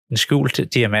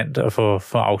skjult diamant at få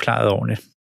afklaret ordentligt.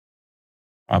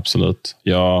 Absolut.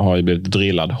 Jag har ju blivit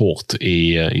drillad hårt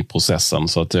i processen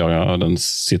så att den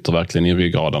sitter verkligen i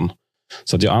ryggraden.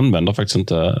 Så att jag använder faktiskt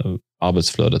inte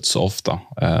arbetsflödet så ofta.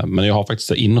 Men jag har faktiskt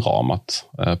det inramat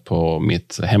på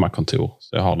mitt hemmakontor.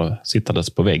 Så jag har det sittandes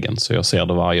på väggen så jag ser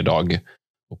det varje dag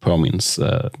och påminns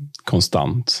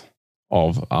konstant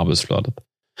av arbetsflödet.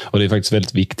 Och det är faktiskt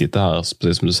väldigt viktigt det här,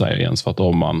 precis som du säger Jens, för att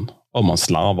om man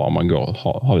slarvar, om man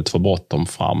har lite för bråttom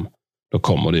fram, då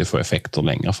kommer det ju få effekter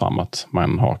längre fram att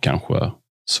man har kanske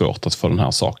svårt att få den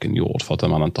här saken gjord för att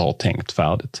man inte har tänkt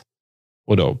färdigt.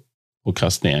 Och då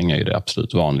prokrastinering är ju det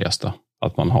absolut vanligaste.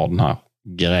 Att man har den här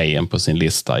grejen på sin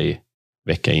lista i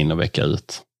vecka in och vecka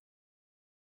ut.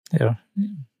 Ja,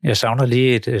 jeg savner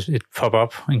lige et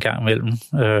pop-up en gang imellem.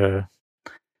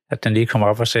 At den lige kommer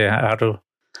op og siger,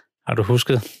 har du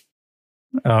husket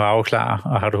at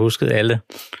afklare, og har du husket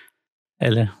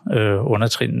alle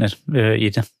undertrinene i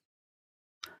det?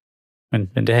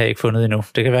 Men det har jeg ikke fundet endnu.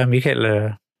 Det kan være, at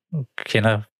Michael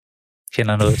kender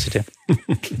kender noget til det.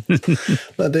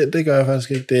 Nej, det gør jeg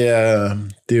faktisk ikke. Det er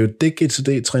jo det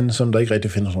GTD-trin, som der ikke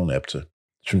rigtig findes nogen app til,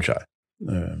 synes jeg.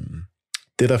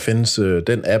 Det, der findes,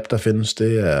 den app, der findes,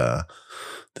 det er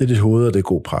dit hoved, og det er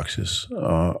god praksis.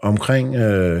 Og omkring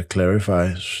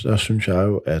Clarify, så synes jeg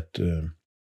jo, at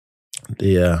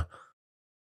det er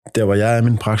der, hvor jeg er i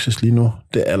min praksis lige nu,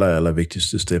 det aller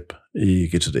vigtigste step i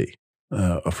GTD.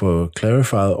 At få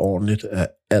clarified ordentligt er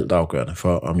alt afgørende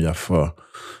for, om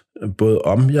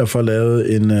jeg får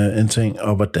lavet en ting,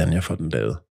 og hvordan jeg får den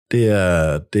lavet. Det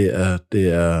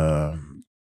er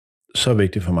så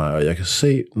vigtigt for mig, og jeg kan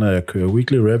se, når jeg kører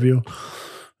weekly review,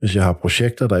 hvis jeg har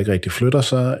projekter, der ikke rigtig flytter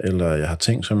sig, eller jeg har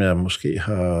ting, som jeg måske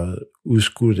har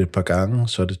udskudt et par gange,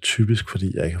 så er det typisk,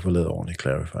 fordi jeg ikke har fået lavet ordentligt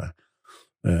Clarify.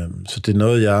 Så det er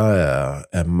noget, jeg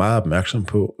er meget opmærksom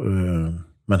på.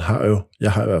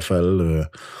 Jeg har i hvert fald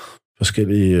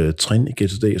forskellige trin i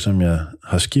GTD, som jeg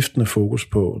har skiftende fokus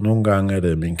på. Nogle gange er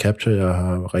det min capture, jeg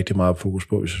har rigtig meget fokus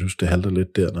på. Hvis jeg synes, det halter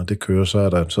lidt der, når det kører, så er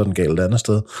der sådan galt et andet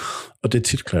sted. Og det er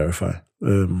tit Clarify.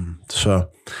 Så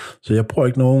jeg bruger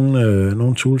ikke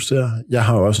nogen tools der. Jeg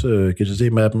har også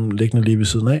GTD-mappen liggende lige ved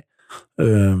siden af.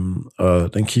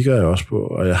 Og den kigger jeg også på.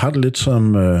 Og jeg har det lidt som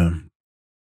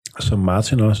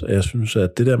Martin også, at jeg synes,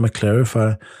 at det der med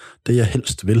Clarify, det jeg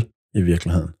helst vil i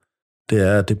virkeligheden, det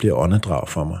er, at det bliver åndedrag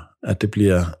for mig. At det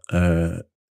bliver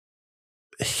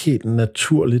helt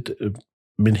naturligt,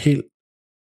 men helt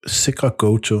sikre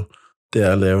go-to, det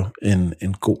er at lave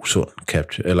en god, sund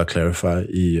capture, eller Clarify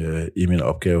i min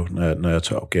opgave, når jeg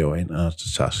tager opgaver ind og tager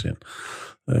tasks ind.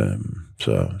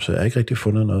 Så jeg har ikke rigtig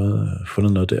fundet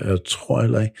noget der. Jeg tror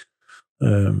heller ikke,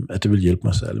 at det vil hjælpe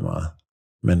mig særlig meget.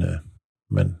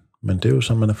 Men det er jo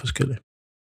så, man er forskellig.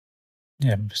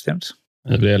 Ja, bestemt.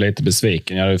 Nu blir jag lite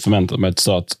besviken. Jag hade förväntat mig att du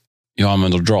sa att jag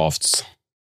använder drafts.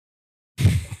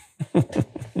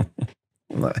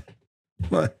 Nej.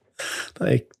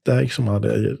 Der er ikke så meget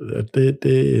der.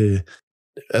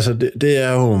 Det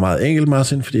er jo meget enkelt,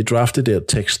 Martin, fordi draft det der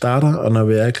tekst starter, og når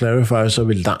vi er i Clarify, så er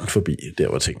vi langt forbi der,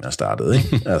 hvor tingene er startet.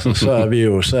 Ikke? Altså, så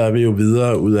er vi jo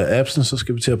videre ud af appsen, så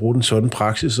skal vi til at bruge den sådan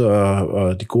praksis,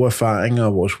 og de gode erfaringer,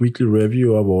 og vores weekly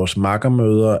review, og vores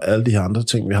makkermøder, og alle de andre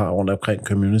ting, vi har rundt omkring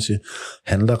community,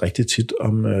 handler rigtig tit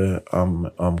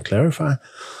om Clarify.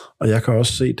 Og jeg kan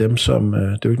også se dem som, det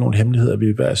er jo ikke nogen hemmelighed, at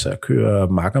vi hver især kører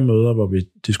makkermøder, hvor vi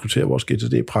diskuterer vores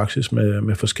GTD-praksis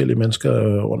med forskellige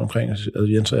mennesker rundt omkring. Altså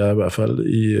Jens og jeg i hvert fald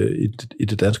i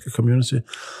det danske community.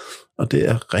 Og det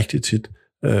er rigtig tit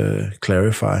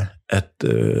Clarify, at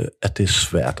det er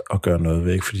svært at gøre noget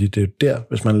ved. Ikke? Fordi det er jo der,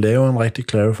 hvis man laver en rigtig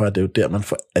Clarify, det er jo der, man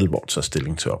for alvor tager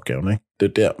stilling til opgaven. Ikke? Det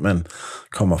er der, man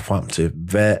kommer frem til,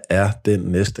 hvad er den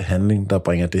næste handling, der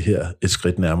bringer det her et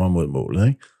skridt nærmere mod målet.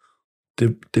 Ikke?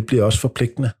 Det bliver også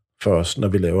forpligtende for os, når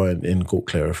vi laver en god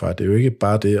Clarify. Det er jo ikke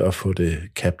bare det at få det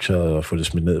captured og få det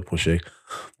smidt ned i et projekt.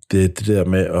 Det er det der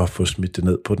med at få smidt det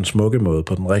ned på den smukke måde,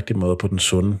 på den rigtige måde, på den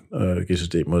sunde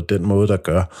GTD-måde. Den måde, der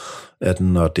gør, at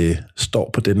når det står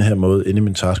på denne her måde inde i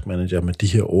min task manager med de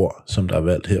her ord, som der er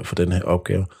valgt her for den her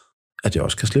opgave, at jeg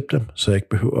også kan slippe dem, så jeg ikke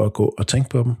behøver at gå og tænke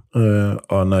på dem.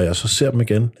 Og når jeg så ser dem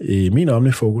igen i min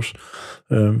OmniFocus,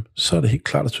 så er det helt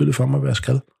klart og tydeligt for mig, hvad jeg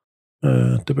skal.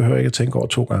 Det behøver jeg ikke at tænke over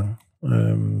 2 gange.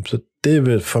 Så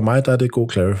det for mig, der er det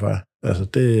god Clarify. Altså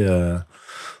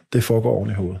det foregår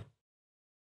ordentligt i hovedet.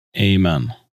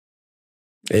 Amen.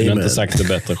 Jag har inte sagt det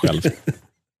bättre själv.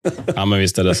 Ja, men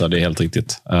visst är det så, det är helt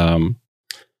riktigt.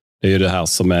 Det är ju det här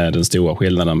som är den stora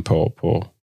skillnaden på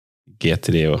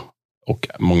GTD och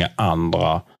många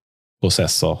andra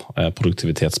processer,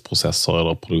 produktivitetsprocesser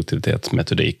eller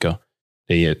produktivitetsmetodiker.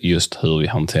 Det är just hur vi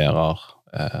hanterar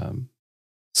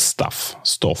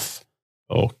stoff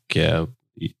och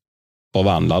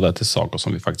förvandlar det till saker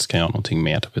som vi faktiskt kan göra någonting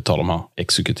med. Vi tar de här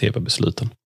exekutiva besluten.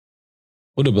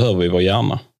 Och då behöver vi vår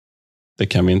hjärna. Det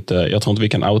kan vi inte, jag tror inte vi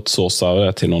kan outsourca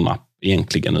det till någon app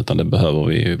egentligen, utan det behöver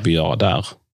vi göra där.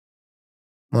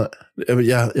 Nej,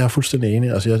 jeg er fuldstændig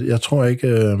enig. Altså, jeg tror ikke...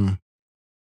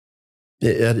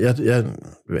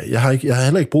 Jeg har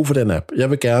heller ikke brug for den app. Jeg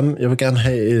vil gerne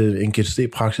have en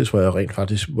GTD-praksis, hvor jeg rent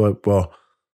faktisk...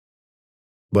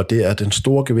 Hvor det er den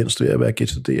store gevinst ved at være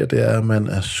GTD, og det er, at man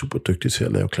er super dygtig til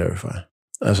at lave Clarify.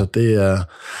 Altså det er,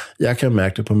 jeg kan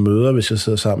mærke det på møder, hvis jeg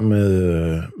sidder sammen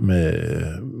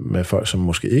med folk, som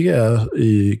måske ikke er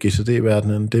i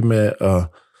GTD-verdenen, det med at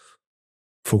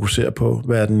fokusere på,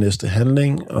 hvad er den næste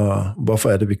handling, og hvorfor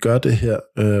er det, vi gør det her,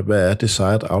 hvad er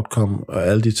desired outcome, og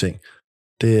alle de ting.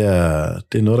 Det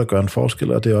er noget, der gør en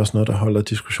forskel, og det er også noget, der holder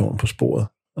diskussionen på sporet.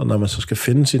 Og når man så skal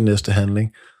finde sin næste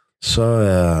handling, så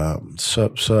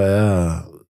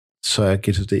er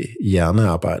GTD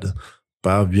hjernearbejdet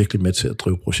bare virkelig med til at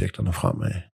drive projekterne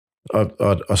fremad.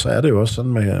 Og så er det jo også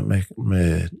sådan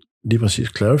med lige præcis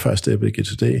Clarify-steppet i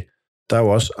GTD. Der er jo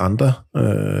også andre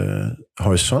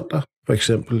horisonter, for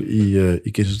eksempel i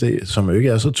GTD, som jo ikke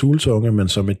er så tooltunge, men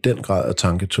som i den grad er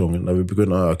tanketunge, når vi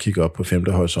begynder at kigge op på 5.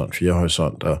 horisont, 4.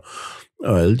 horisont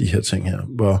og alle de her ting her,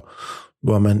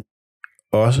 hvor man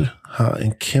også har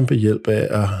en kæmpe hjælp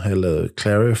af at have lavet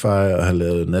Clarify og have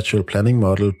lavet Natural Planning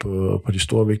Model på de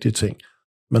store vigtige ting.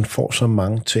 Man får så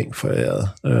mange ting foræret,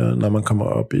 når man kommer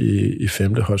op i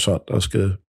 5. horisont og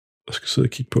skal sidde og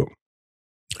kigge på,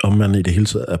 om man i det hele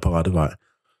taget er på rette vej.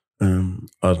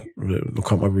 Og nu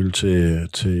kommer vi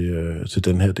til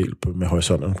den her del med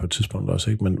horisonterne på et tidspunkt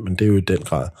også, ikke? Men det er jo i den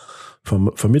grad,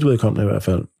 for mit vedkommende i hvert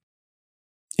fald,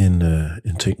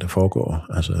 en ting, der foregår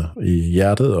altså i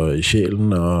hjertet og i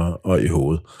sjælen og i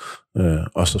hovedet.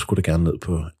 Og så skulle det gerne ned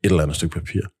på et eller andet stykke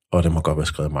papir, og det må godt være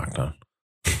skrevet i markdøren.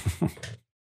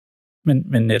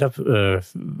 Men netop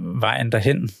vejen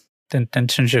derhen, den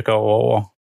synes jeg går over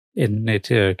et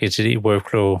GTD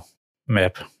workflow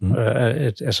map.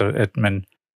 At man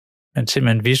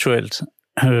simpelthen visuelt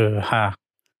har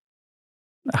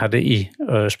det i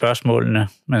spørgsmålene,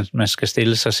 man skal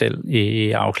stille sig selv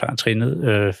i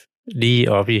afklaretrinnet,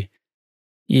 lige op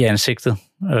i ansigtet,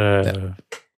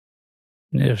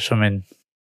 som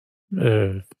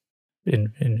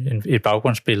et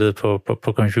baggrundsbillede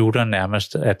på computeren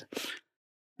nærmest, at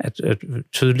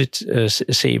tydeligt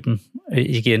se dem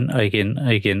igen og igen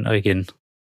og igen og igen.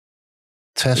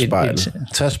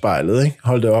 Tag spejlet, ikke?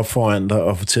 Hold det op foran dig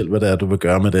og fortæl, hvad det er, du vil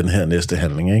gøre med den her næste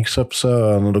handling, ikke?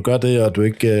 Så når du gør det, og du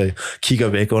ikke kigger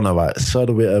væk undervejs, så er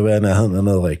du ved at være nærheden af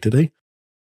noget rigtigt, ikke?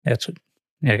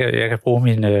 Jeg kan bruge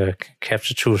mine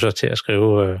capture-tusser til at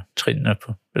skrive trinene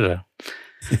på, eller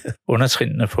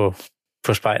undertrinene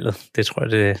på spejlet. Det tror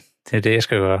jeg, det er det, jeg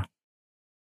skal gøre.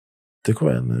 Det kunne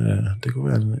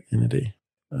være en idé.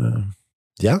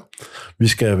 Ja, vi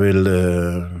skal vel...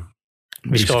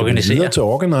 Vi skal organisere. Videre til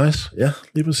Organize. Ja,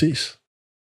 lige præcis.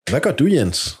 Hvad gør du,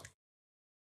 Jens?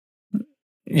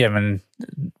 Jamen,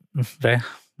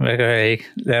 hvad gør jeg ikke?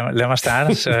 Lad mig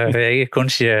starte, så jeg ikke kun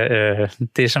siger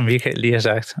det, som Michael lige har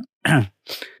sagt.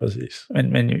 Præcis.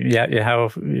 Men jeg har jo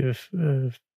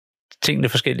tingene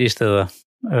forskellige steder.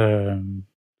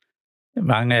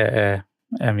 Mange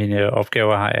af mine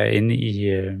opgaver har jeg inde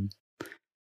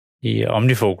i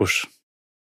OmniFocus.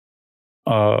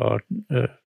 Og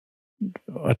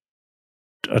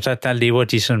der lever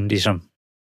de sådan ligesom.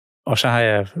 Og så har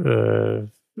jeg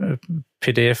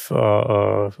PDF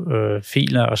og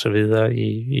filer og så videre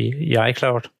i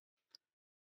iCloud.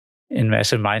 En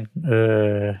masse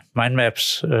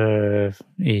mindmaps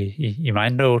i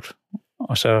MindNote.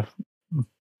 Og så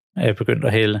er jeg begyndt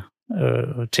at hælde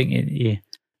ting ind i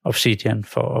Obsidian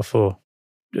for at få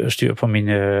styr på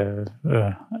mine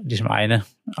ligesom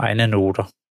egne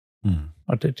noter.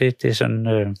 Og det er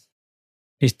sådan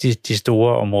de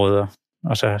store områder.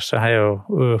 Og så har jeg jo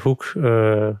Hook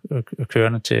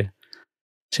kørende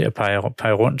til at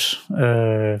pege rundt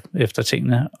efter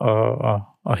tingene,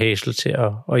 og Hazel til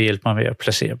at hjælpe mig med at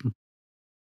placere dem.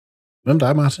 Hvem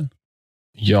dig, Martin?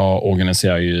 Jag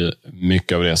organiserar ju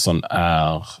mycket av det som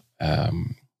är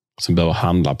som behöver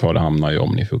handla på det hamnar i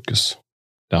OmniFocus.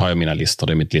 Där har jag mina listor,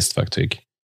 det är mitt listverktyg.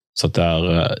 Så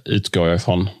där utgår jag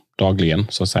ifrån dagligen,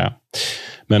 så att säga.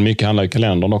 Men mycket handlar i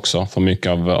kalendern också, för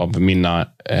mycket av mina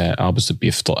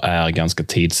arbetsuppgifter är ganska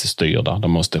tidsstyrda.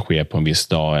 De måste ske på en viss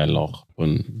dag eller på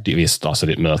en viss dag, så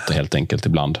det är ett möte helt enkelt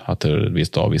ibland, att det är en viss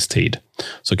dag, viss tid.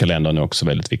 Så kalendern är också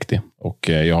väldigt viktig. Och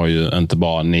jag har ju inte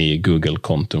bara 9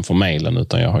 Google-konton för mailen,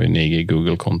 utan jag har ju 9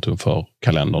 Google-konton för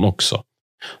kalendern också.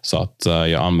 Så att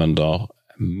jag använder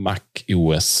Mac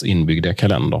OS inbyggda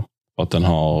kalender. Och att den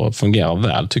fungerar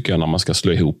väl, tycker jag, när man ska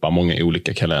slå ihop många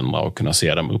olika kalendrar och kunna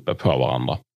se dem uppe på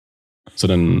varandra. Så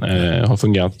den har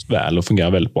fungerat väl och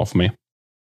fungerar väldigt bra för mig.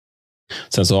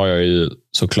 Sen så har jag ju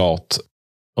såklart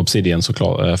Obsidian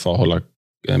för att hålla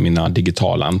mina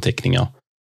digitala anteckningar.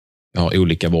 Jag har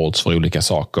olika words för olika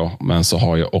saker, men så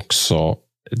har jag också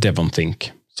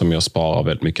Devonthink som jag sparar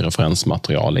väldigt mycket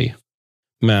referensmaterial i.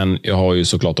 Men jag har ju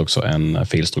såklart också en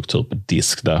filstruktur på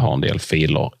disk där jag har en del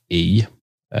filer i.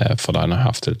 För den har jag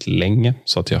haft det länge,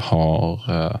 så att jag har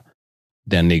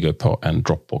den ligger på en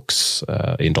Dropbox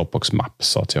i en Dropbox-mapp,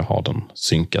 så att jag har den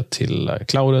synkad till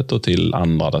cloudet och till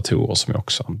andra datorer som jag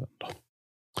också använder.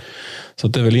 Så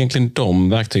det är väl egentligen de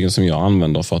verktygen som jag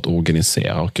använder för att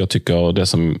organisera, och jag tycker det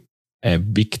som är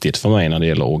viktigt för mig när det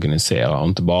gäller att organisera, och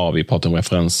inte bara, vi pratade om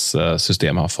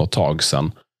referenssystem här för ett tag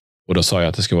sedan, och då sa jag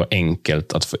att det ska vara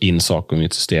enkelt att få in saker i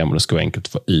mitt system och det ska vara enkelt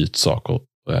att få ut saker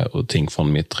och ting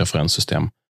från mitt referenssystem.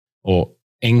 Och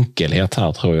enkelhet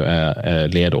här tror jag är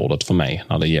ledordet för mig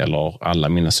när det gäller alla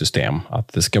mina system.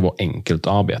 Att det ska vara enkelt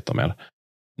att arbeta med.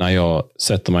 När jag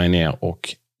sätter mig ner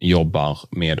och jobbar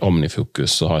med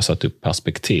OmniFocus så har jag satt upp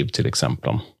perspektiv till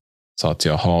exempel. Så att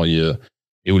jag har ju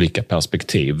olika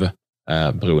perspektiv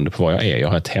beroende på vad jag är. Jag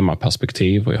har ett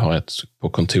hemmaperspektiv och jag har ett på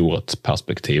kontoret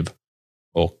perspektiv.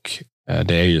 Och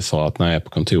det är ju för att när jag är på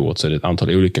kontoret så är det ett antal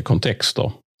olika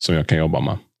kontexter som jag kan jobba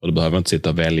med. Och då behöver jag inte sitta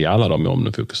och välja alla dem i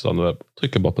OmniFocus, utan jag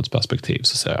trycker bara på ett perspektiv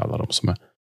så ser jag alla de som är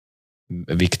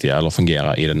viktiga eller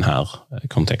fungerar i den här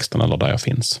kontexten eller där jag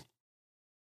finns.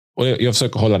 Och jag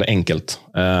försöker hålla det enkelt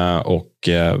och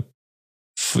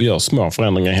gör små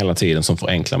förändringar hela tiden som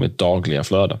förenklar mitt dagliga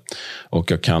flöde.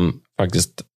 Och jag kan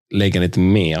faktiskt lägga lite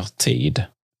mer tid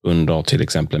under till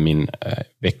exempel min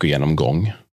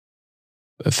veckogenomgång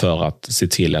för att se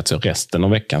till att jag resten av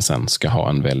veckan sen ska ha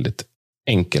en väldigt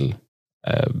enkel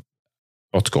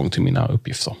åtgång till mina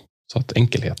uppgifter. Så att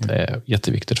enkelhet är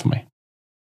jätteviktigt för mig.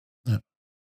 Ja.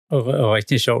 Och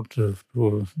riktigt sjovt,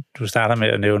 du starter med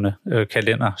at nævne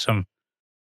kalender, som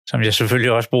jeg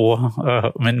selvfølgelig også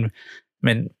bruger,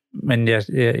 men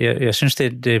jeg synes,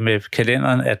 det med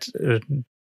kalenderen, at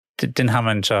den har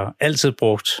man så altid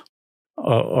brugt,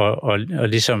 og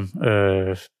ligesom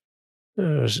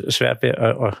svært ved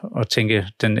at tænke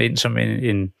den ind som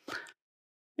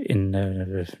en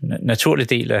naturlig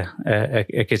del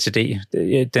af GTD.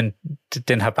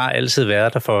 Den har bare altid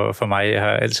været der for mig. Jeg har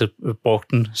altid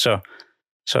brugt den, så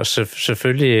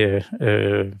selvfølgelig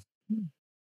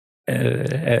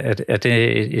er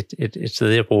det et sted,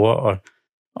 jeg bruger,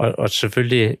 og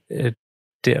selvfølgelig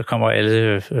der kommer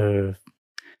alle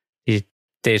de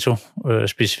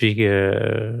dato-specifikke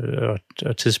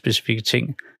og tidsspecifikke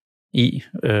ting i.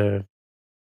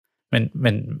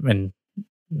 Men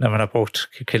når man har brugt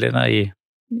kalender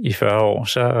i 40 år,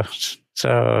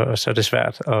 så er det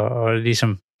svært at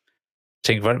ligesom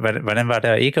tænke, hvordan var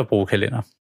det ikke at bruge kalender?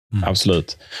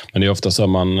 Absolut. Men det är ofta så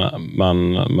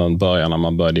man börjar när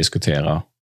man börjar diskutera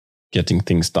getting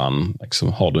things done.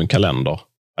 Liksom, har du en kalender?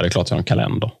 Ja, det är klart jag har en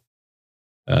kalender.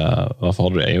 Varför har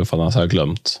du det? Jo, för att jag har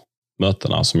glömt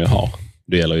mötena som jag har.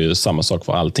 Det gäller ju samma sak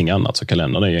för allting annat. Så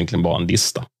kalendern är egentligen bara en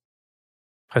lista.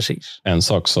 Precis. En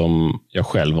sak som jag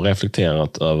själv har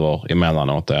reflekterat över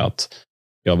emellanåt är att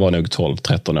jag var nog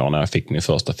 12-13 år när jag fick min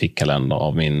första fickkalender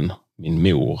av min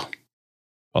mor.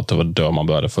 Att det var då man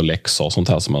började få läxor och sånt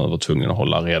här som man var tvungen att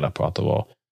hålla reda på att det var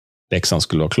läxan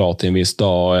skulle vara klar till en viss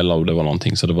dag eller om det var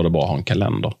någonting, så det var det bara att ha en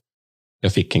kalender.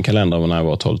 Jag fick en kalender när jag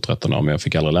var 12-13 år, men jag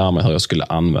fick aldrig lära mig hur jag skulle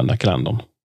använda kalendern.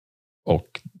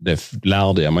 Och det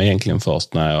lärde jag mig egentligen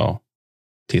först när jag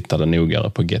tittade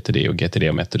noggrannare på GTD och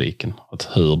GTD-metodiken. Att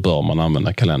hur bör man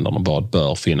använda kalendern och vad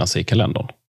bör finnas i kalendern.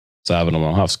 Så även om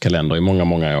man har haft kalender i många,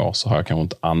 många år så har jag kanske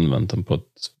inte använt den på ett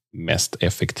mest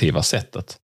effektiva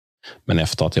sättet. Men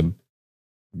efter att jag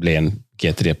blev en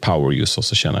GTD power user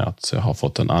så känner jag att jag har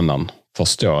fått en annan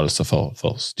förståelse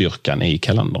för styrkan i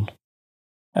kalendern.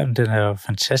 Jamen, den er jo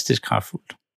fantastisk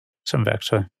kraftfuld som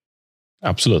værktøj.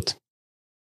 Absolut.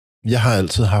 Jeg har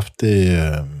altid haft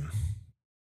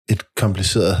et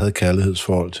kompliceret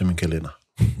had-kærlighedsforhold til min kalender.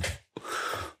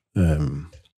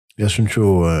 Jeg synes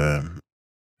jo,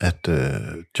 at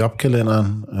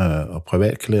jobkalenderen og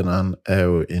privatkalenderen er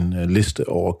jo en liste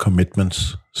over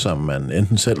commitments, som man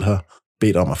enten selv har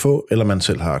bedt om at få, eller man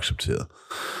selv har accepteret.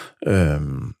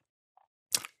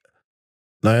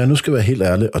 Når jeg nu skal være helt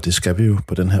ærlig, og det skal vi jo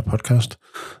på den her podcast,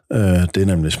 det er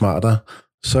nemlig smartere,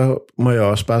 så må jeg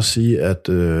også bare sige, at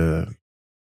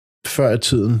før i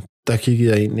tiden, der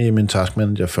kiggede jeg egentlig i min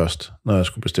taskmanager først, når jeg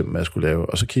skulle bestemme, hvad jeg skulle lave.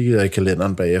 Og så kiggede jeg i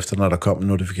kalenderen bagefter, når der kom en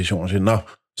notifikation og siger, nå,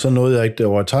 så nåede jeg ikke det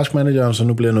over i taskmanageren, så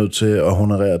nu bliver jeg nødt til at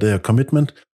honorere det her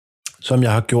commitment, som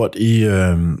jeg har gjort i,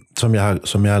 som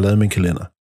jeg har lavet i min kalender.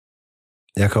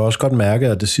 Jeg kan også godt mærke,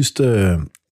 at det sidste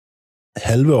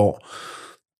halve år,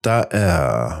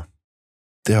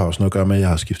 det har også noget at gøre med, at jeg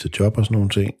har skiftet job og sådan nogle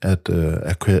ting,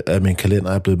 at min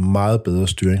kalender er blevet meget bedre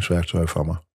styringsværktøj for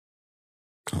mig.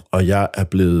 Og jeg er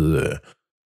blevet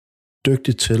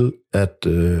dygtig til at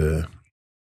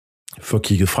få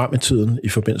kigget frem i tiden i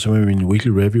forbindelse med mine weekly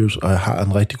reviews, og jeg har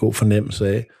en rigtig god fornemmelse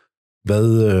af,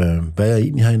 hvad jeg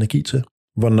egentlig har energi til.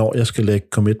 Hvornår jeg skal lægge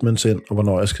commitments ind, og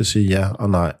hvornår jeg skal sige ja og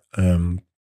nej.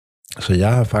 Så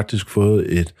jeg har faktisk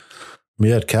fået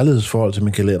mere et kærlighedsforhold til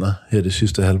min kalender her det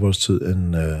sidste halvårs tid,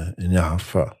 end jeg har haft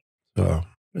før. Så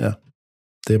ja,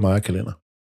 det är meget kalender.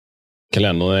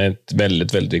 Kalender är ett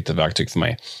väldigt, väldigt viktigt verktyg för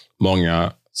mig.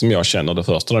 Många som jag känner, det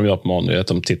första de gör på morgonen är att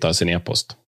de tittar i sin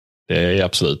e-post. Det är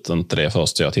absolut inte det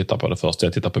första jag tittar på. Det första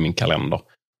jag tittar på min kalender.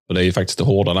 Och det är ju faktiskt det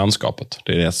hårda landskapet.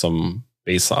 Det är det som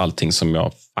visar allting som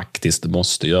jag faktiskt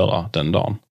måste göra den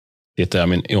dagen. tittar jag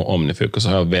min OmniFocus så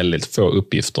har jag väldigt få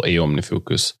uppgifter i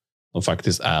OmniFocus som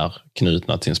faktiskt är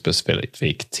knutna till en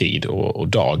specifik tid och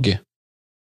dag.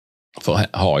 För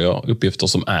har jag uppgifter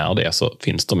som är det så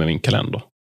finns de i min kalender.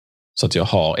 Så att jag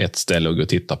har ett ställe att gå och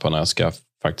titta på när jag ska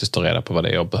faktiskt ta reda på vad det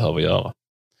är jag behöver göra.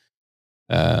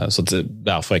 Så att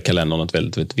därför är kalendern ett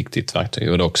väldigt, väldigt viktigt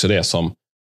verktyg. Och det är också det som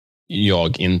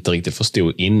jag inte riktigt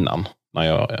förstod innan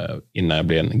jag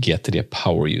blev en GTD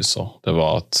Power User. Det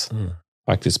var att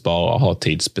faktiskt bara ha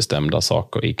tidsbestämda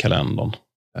saker i kalendern.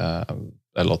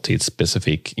 Eller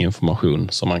tidsspecifik information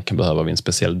som man kan behöva vid en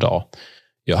speciell dag.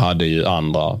 Jag hade ju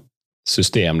andra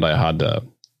system där jag hade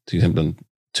till exempel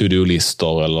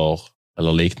to-do-listor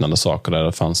eller liknande saker där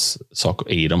det fanns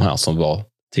saker i de här som var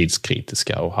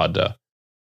tidskritiska och hade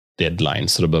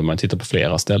deadlines. Så då behöver man titta på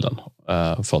flera ställen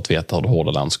för att veta hur det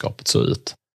hårda landskapet ser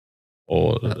ut.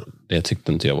 Och det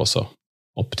tyckte inte jag var så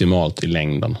optimalt i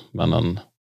längden. Men en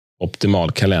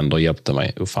optimal kalender hjälpte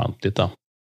mig ofantligt där.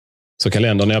 Så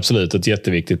kalendern är absolut ett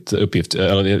jätteviktigt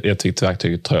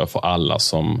verktyg tror jag för alla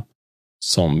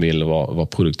som vill vara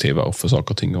produktiva och få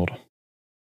saker och ting gjorda.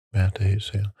 Ja, det är ju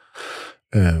så.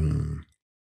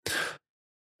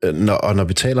 Når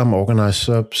vi taler om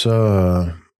Organize, så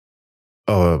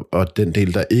og den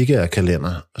del, der ikke er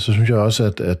kalender, så synes jeg også,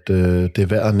 at det er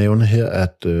værd at nævne her,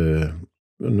 at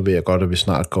nu ved jeg godt, at vi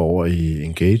snart går over i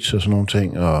Engage og sådan nogle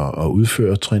ting, og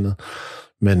udfører trinnet,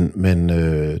 men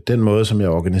den måde, som jeg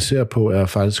organiserer på, er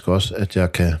faktisk også, at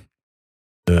jeg kan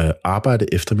arbejde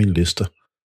efter mine lister.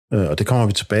 Og det kommer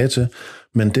vi tilbage til.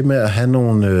 Men det med at have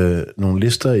nogle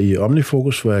lister i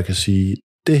OmniFocus, hvor jeg kan sige,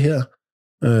 det her,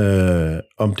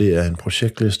 om det er en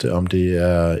projektliste, om det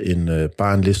er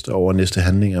bare en liste over næste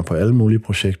handlinger på alle mulige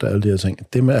projekter, alle de her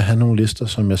ting. Det med at have nogle lister,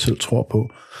 som jeg selv tror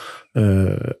på,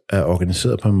 er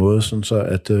organiseret på en måde, sådan så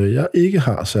at jeg ikke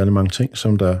har særlig mange ting,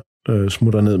 som der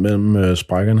smutter ned mellem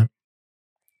sprækkerne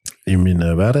i min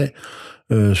hverdag,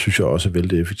 synes jeg også er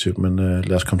vældig effektivt. Men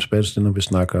lad os komme tilbage til det, når vi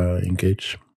snakker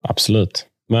Engage. Absolut.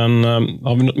 Men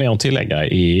har vi något mer att tillägga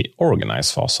i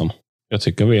Organize-fasen? Jag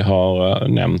tycker vi har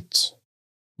nämnt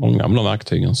många av de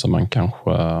verktygen som man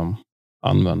kanske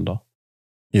använder.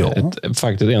 Ja.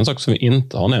 Faktiskt en sak som vi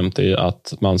inte har nämnt är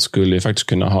att man skulle faktiskt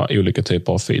kunna ha olika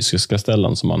typer av fysiska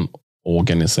ställen som man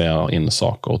organiserar in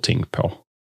saker och ting på.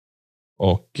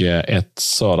 Och ett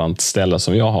sådant ställe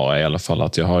som jag har är i alla fall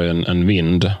att jag har en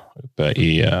vind uppe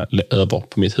över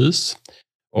på mitt hus.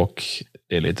 Och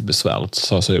det är lite besvärligt att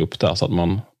ta sig upp där så att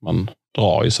man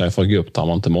drar ju sig för att gå upp där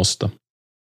man inte måste.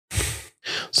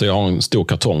 Så jag har en stor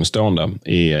kartong stående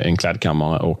i en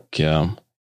klädkammare och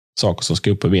saker som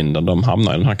ska upp på vinden, de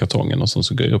hamnar i den här kartongen och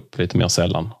så går jag upp lite mer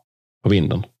sällan på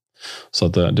vinden. Så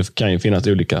att det kan ju finnas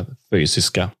olika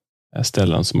fysiska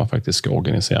ställen som man faktiskt ska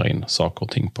organisera in saker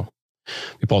och ting på.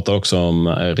 Vi pratade också om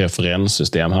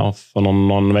referenssystem här för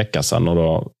någon vecka sedan och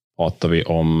då pratade vi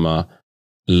om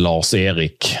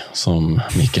Lars-Erik, som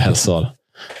Mikael sa,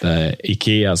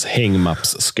 Ikeas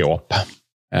hängmappsskåp.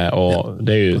 Och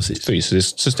det är ju ett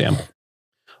fysiskt system.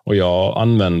 Och jag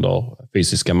använder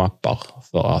fysiska mappar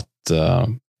för att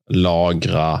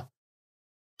lagra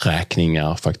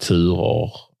räkningar,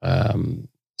 fakturor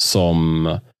som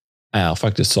är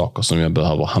faktiskt saker som jag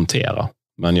behöver hantera.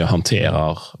 Men jag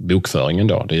hanterar bokföringen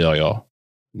då. Det gör jag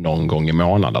någon gång i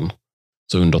månaden.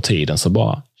 Så under tiden så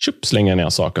bara slänger jag ner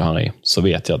saker här i. Så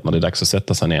vet jag att när det är dags att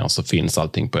sätta sig ner så finns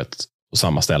allting på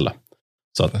samma ställe.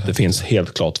 Så att det finns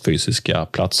helt klart fysiska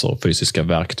platser och fysiska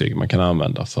verktyg man kan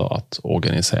använda för att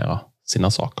organisera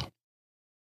sina saker.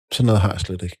 Så något har jag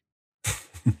slut inte.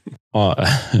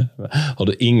 Har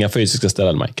du inga fysiska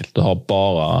ställen, Michael? Du har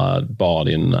bara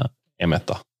din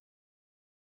M1.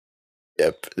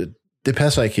 Ja, det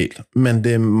passer ikke helt, men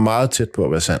det er meget tæt på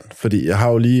at være sandt, fordi jeg har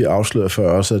jo lige afsløret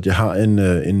før også, at jeg har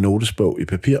en notesbog i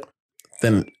papir.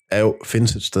 Den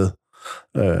findes et sted.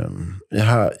 Jeg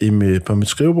har på mit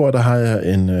skrivebord, der har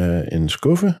jeg en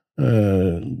skuffe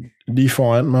lige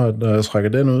foran mig. Når jeg trækker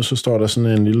den ud, så står der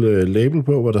sådan en lille label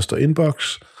på, hvor der står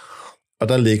inbox, og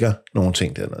der ligger nogle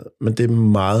ting dernede. Men det er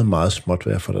meget, meget småt,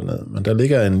 hvad jeg får dernede. Men der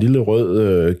ligger en lille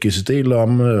rød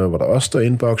GCD-lomme, hvor der også står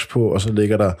inbox på, og så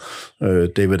ligger der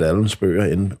David Allens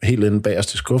bøger helt inde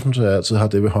bagerst i skuffen, så jeg altid har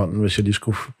det ved hånden, hvis jeg lige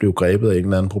skulle blive grebet af en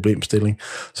eller anden problemstilling.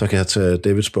 Så kan jeg tage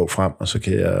Davids bog frem, og så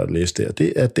kan jeg læse det.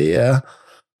 Det er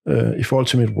i forhold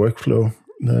til mit workflow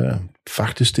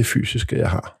faktisk det fysiske, jeg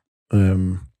har.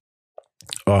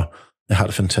 Og jeg har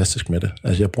det fantastisk med det.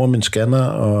 Altså, jeg bruger min scanner,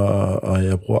 og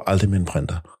jeg bruger aldrig min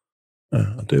printer. Ja,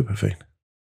 og det er jo perfekt.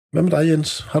 Hvad med dig,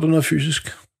 Jens? Har du noget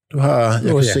fysisk? Jeg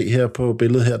kan se her på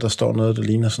billedet her, der står noget, der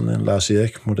ligner sådan en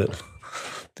Lars-Erik-model.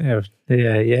 Det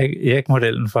er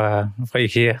Erik-modellen fra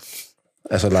IKEA.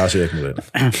 Altså Lars Erik-modellen.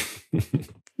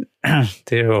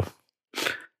 Det er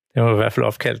jo i hvert fald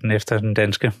opkaldt den efter den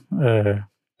danske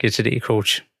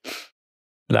GTD-coach,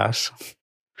 Lars,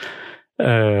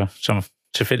 som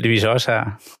tilfældigvis også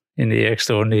har en Erik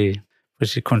stående på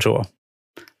sit kontor.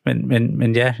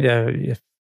 Men ja,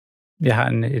 jeg har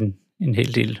en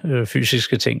hel del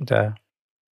fysiske ting, der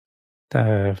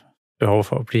er behov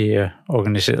for at blive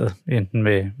organiseret, enten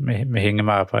med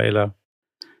hængemapper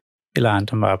eller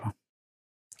andre mapper.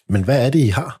 Men hvad er det, I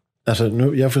har? Altså,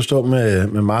 nu, jeg forstår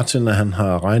med Martin, at han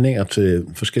har regninger til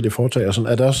forskellige foretag og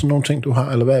sådan. Er der også sådan nogle ting, du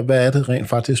har? Eller hvad er det rent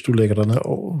faktisk, du lægger derned?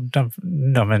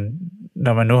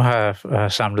 Når man nu har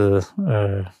samlet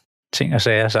ting og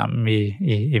sager sammen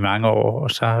i mange år,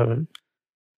 og så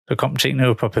kom tingene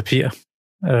jo på papir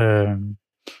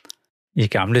i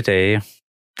gamle dage,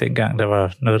 dengang der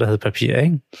var noget, der hed papir,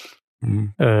 ikke?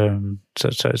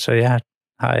 Så jeg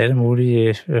har alle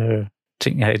mulige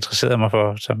ting, jeg har interesseret mig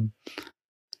for,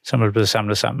 som er blevet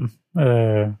samlet sammen,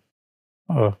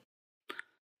 og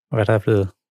hvad der er blevet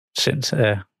sendt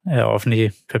af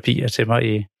offentlige papirer til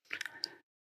mig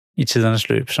i tidernes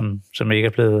løb, som ikke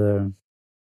er blevet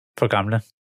for gamle,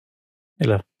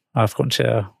 eller har haft grund til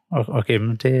at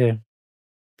gemme. Det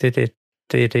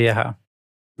er det, jeg har.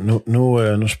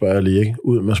 Nu spørger jeg lige, ikke?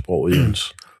 Ud med sproget,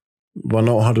 Jens.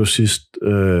 Hvornår har du sidst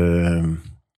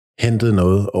hentet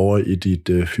noget over i dit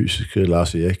fysiske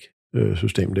Lars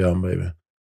Erik-system deromme bagved?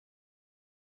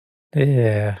 Det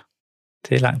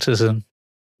er lang tid siden.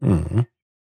 Mm-hmm.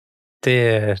 Det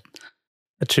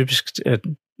er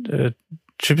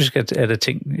typisk er det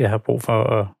ting, jeg har brug for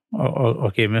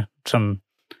at gemme som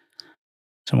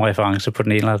reference på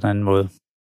den ene eller den anden måde.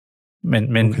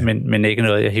 Men ikke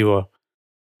noget, jeg hiver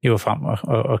frem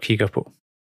og kigger på.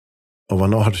 Og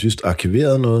hvornår har du sidst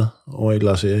arkiveret noget over i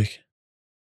Lars Erik?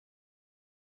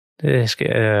 Det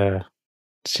sker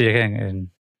cirka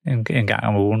en gang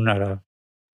om ugen, eller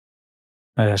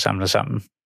når jeg samler sammen.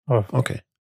 Okay.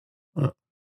 Ja.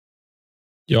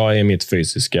 Jag är i mitt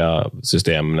fysiska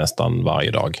system nästan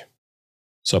varje dag.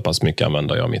 Så pass mycket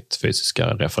använder jag mitt fysiska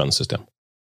referenssystem.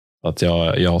 Så att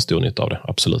jag har stor nytta av det,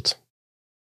 absolut.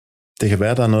 Det kan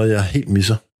være, der er noget, jeg helt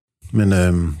misser. Men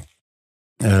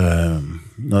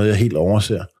noget, jeg helt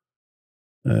overser.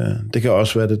 Det kan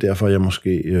også være det derfor, jeg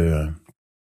måske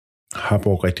har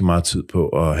brugt rigtig meget tid på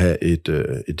at have et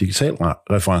digitalt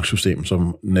referencesystem,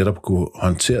 som netop kunne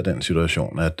håndtere den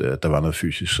situation, at der var noget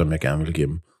fysisk, som jeg gerne ville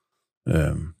gemme.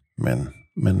 Men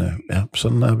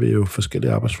sådan er vi jo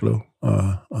forskellige arbejdsflow,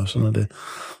 og sådan er det.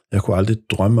 Jeg kunne aldrig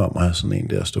drømme om at have sådan en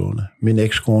der stående. Min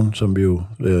ekskone, som vi jo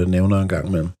nævner en gang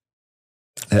imellem,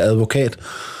 er advokat.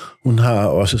 Hun har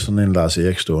også sådan en Lars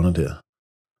Erik stående der.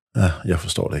 Ja, jeg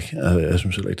forstår det ikke. Jeg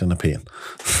synes heller ikke, den er pæn.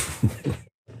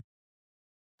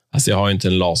 Alltså jag har ju inte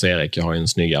en Lars Erik, jag har ju en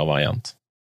snyggare variant.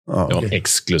 Okay. Jag har en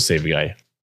exklusiv grej.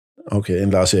 Okay, en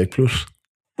Lars Erik plus.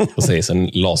 Precis, en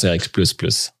Lars Eriks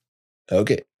plus.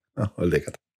 Okay, vad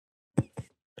läckert.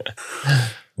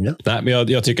 Ja. Nej, men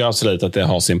jag tycker absolut att det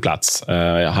har sin plats.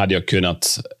 Hade jag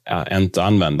kunnat inte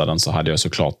använda den så hade jag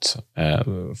såklart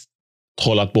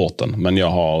trollat bort den. Men jag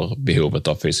har behovet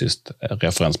av fysiskt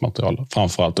referensmaterial.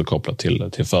 Framförallt att koppla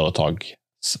till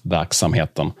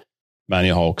företagsverksamheten. Men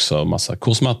jag har också massa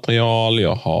kursmaterial.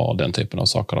 Jag har den typen av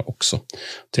saker också.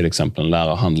 Till exempel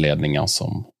lärarhandledningar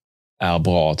som är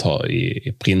bra att ha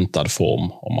i printad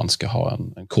form om man ska ha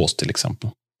en kurs till exempel.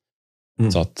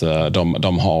 Så att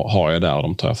de har jag där och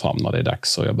de tar jag fram när det är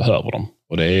dags och jag behöver dem.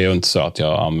 Och det är ju inte så att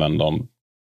jag använder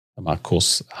de här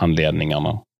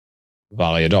kurshandledningarna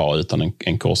varje dag, utan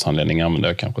en kurshandledning använder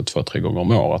jag kanske 2-3 gånger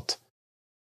om året.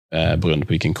 Beroende på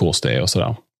vilken kurs det är och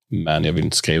sådär. Men jag vill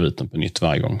inte skriva ut den på nytt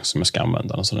varje gång som jag ska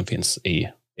använda den, så den finns i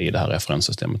det här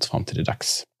referenssystemet fram till det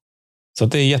dags. Så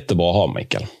det är jättebra att ha,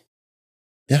 Michael.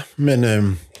 Ja,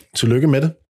 men tillykke med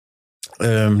det.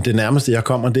 Det nærmeste, jeg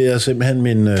kommer, det er simpelthen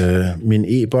min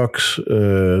e-boks,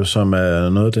 som er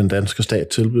noget, den danske stat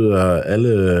tilbyder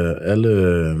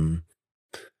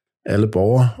alle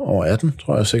borgere over 18,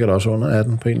 tror jeg sikkert også under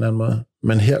 18 på en eller anden måde.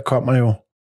 Men her kommer jo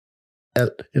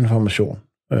alt information.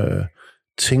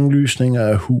 Tinglysninger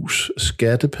af hus,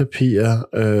 skattepapirer,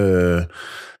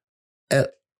 alt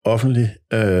offentlig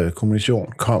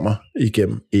kommunikation kommer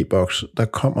igennem e-boks. Der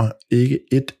kommer ikke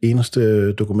et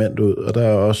eneste dokument ud, og der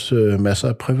er også masser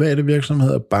af private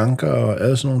virksomheder, banker og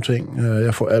alle sådan nogle ting.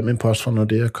 Jeg får al min post fra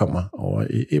Nordea kommer over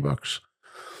i e-boks.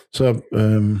 Så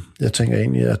jeg tænker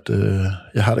egentlig, at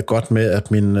jeg har det godt med,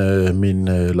 at min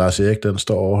Lars Erik, den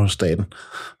står over hos staten.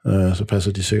 Så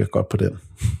passer de sikkert godt på den.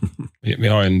 Vi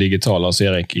har en digital Lars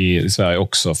Erik i Sverige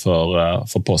också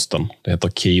för posten. Det heter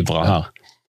Kivra här.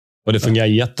 Och det fungerar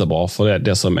jättebra för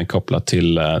det som är kopplat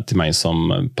till mig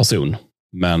som person.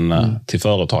 Men till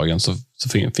företagen så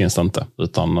finns det inte,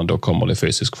 utan då kommer det i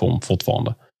fysisk form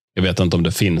fortfarande. Jag vet inte om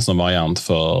det finns någon variant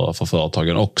för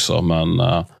företagen också, men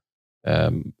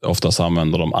oftast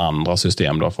använder de andra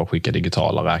system då för att skicka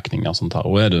digitala räkningar och sånt här.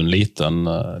 Och är du en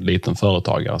liten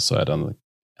företagare så är det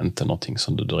inte någonting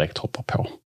som du direkt hoppar på.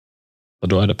 Och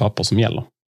då är det papper som gäller.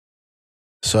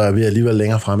 Så er vi alligevel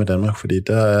længere frem i Danmark, fordi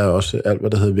der er også alt,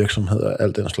 hvad der hedder virksomheder,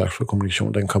 alt den slags for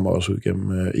kommunikation, den kommer også ud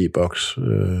gennem e-boks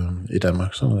i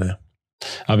Danmark. Sådan er det.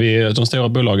 Ja, de stora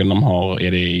bolagen, de har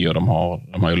EDI och de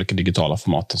har olika digitala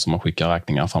formater som man skickar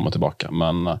räkningar fram och tillbaka.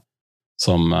 Men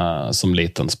som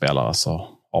liten spelare så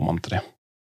har man inte det.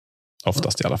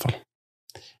 Oftast i alla fall.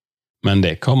 Men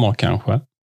det kommer kanske.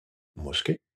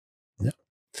 Måske. Ja.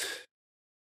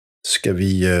 Skal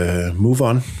vi move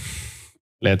on?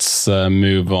 Let's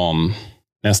move on.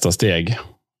 Nästa steg.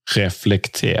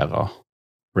 Reflektera.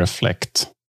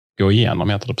 Reflect. Gå igenom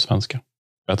heter det på svenska.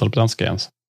 Heter det på danska ens?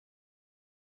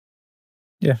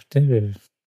 Ja,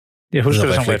 det husker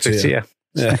det som reflektera.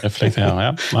 Ja. Reflektera,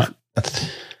 ja. Nej.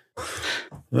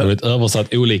 Det har blivit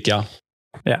översatt olika.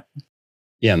 Ja.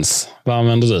 Jens, vad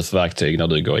använder du för verktyg när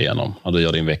du går igenom? När du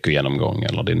gör din veckogenomgång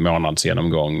eller din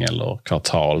månadsgenomgång eller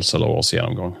kvartals- eller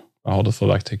årsgenomgång? Vad har du för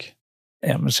verktyg?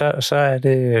 Jamen, så er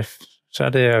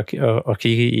det at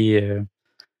kigge i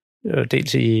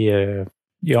dels i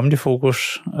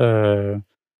OmniFocus,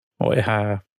 hvor jeg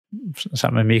har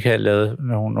sammen med Michael lavet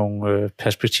nogle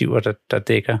perspektiver, der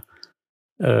dækker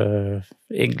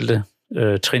enkelte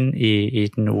trin i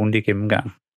den ugenlige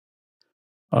gennemgang.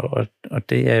 Og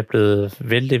det er jeg blevet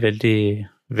vældig, vældig,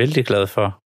 vældig glad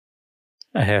for,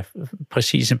 at have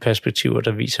præcise perspektiver,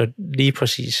 der viser lige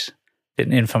præcis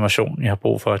den information, jeg har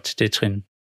brug for til det trin.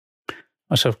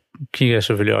 Og så kigger jeg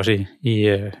selvfølgelig også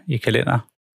i kalender,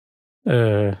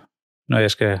 når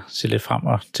jeg skal se lidt frem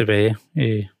og tilbage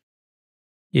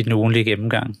i den ugenlige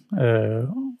gennemgang.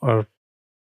 Og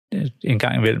en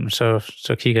gang imellem,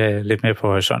 så kigger jeg lidt mere på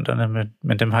horisonterne,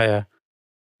 men dem har jeg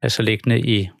altså liggende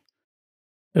i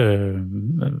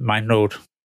MindNote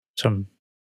som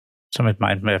et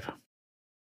mindmap.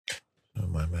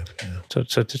 Mindmap, ja.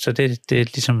 Så det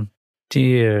er ligesom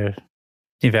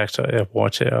de værktøjer, jeg bruger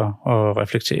til at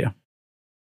reflektere.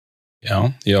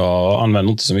 Ja, jag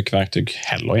använder inte så mycket verktyg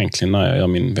heller egentligen när jag gör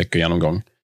min veckogenomgång.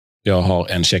 Jag har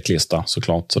en checklista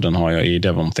såklart, så den har jag i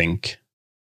DevonThink.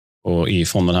 Och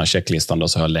ifrån den här checklistan då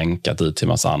så har jag länkat ut till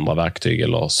massa andra verktyg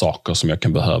eller saker som jag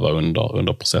kan behöva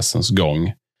under processens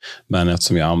gång. Men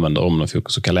eftersom jag använder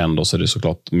OmniFocus och kalender så är det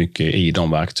såklart mycket i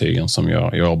de verktygen som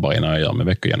jag jobbar i när jag gör min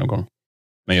veckogenomgång.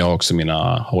 Men jag har också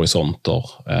mina horisonter,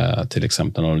 till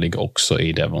exempel, och de ligger också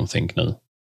i DevonThink nu.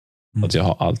 Så att jag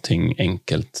har allting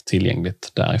enkelt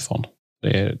tillgängligt därifrån.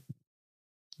 Det är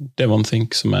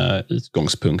DevonThink som är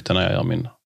utgångspunkten när jag gör min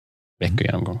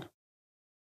veckogenomgång.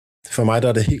 For mig der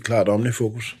er det helt klart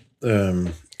OmniFocus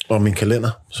og min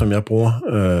kalender, som jeg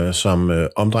bruger som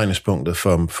omdrejningspunktet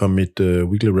for mit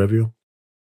weekly review.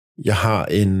 Jeg har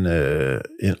en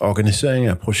organisering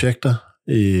af projekter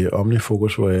i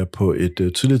OmniFocus, hvor jeg på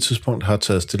et tidligt tidspunkt har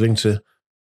taget stilling til,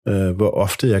 hvor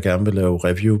ofte jeg gerne vil lave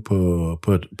review på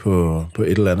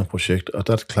et eller andet projekt. Og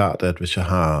der er det klart, at hvis jeg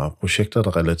har projekter,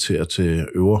 der relaterer til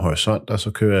øvre horisonter,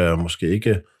 så kører jeg måske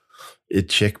ikke et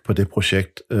tjek på det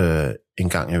projekt en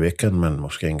gang i veckan, men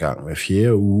måske en gang hver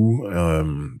 4. uge.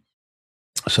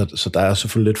 Så der er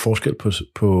selvfølgelig lidt forskel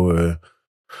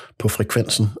på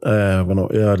frekvensen af,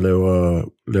 hvornår jeg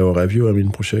laver review af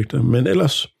mine projekter. Men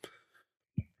ellers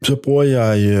så bruger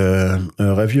jeg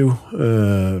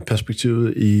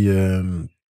review-perspektivet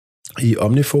i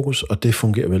OmniFocus, og det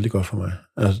fungerer vældig godt for mig.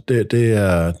 Altså det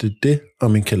er det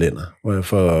og min kalender, hvor jeg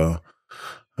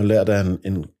har lært af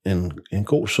en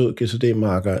god, sød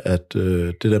GTD-marker, at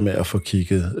det der med at få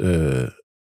kigget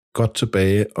godt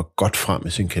tilbage og godt frem i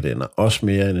sin kalender, også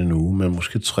mere end en uge, men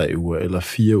måske 3 uger eller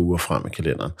 4 uger frem i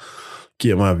kalenderen,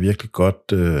 giver mig virkelig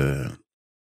godt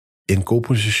en god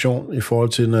position i forhold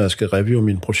til, når jeg skal review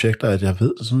mine projekter, at jeg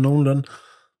ved sådan nogenlunde,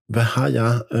 hvad har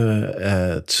jeg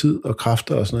af tid og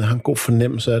kræfter og sådan noget. Jeg har en god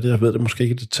fornemmelse af det. Jeg ved det måske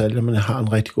ikke i detaljer, men jeg har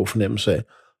en rigtig god fornemmelse af,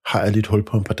 har jeg lidt hul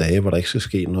på et par dage, hvor der ikke skal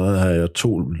ske noget? Har jeg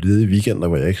 2 ledige weekender,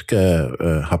 hvor jeg ikke skal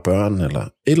have børn eller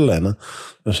et eller andet,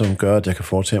 som gør, at jeg kan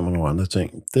foretage mig nogle andre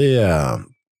ting. Det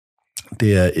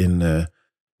er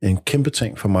en kæmpe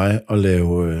ting for mig at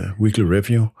lave weekly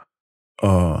review,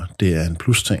 og det er en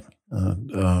plus ting.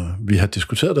 Og vi har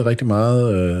diskuteret det rigtig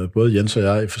meget, både Jens og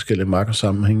jeg i forskellige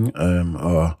markedssammenhænge,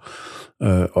 og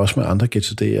også med andre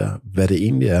GTD'er, hvad det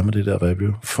egentlig er med det der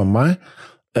review. For mig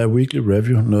er weekly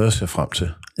review noget, jeg ser frem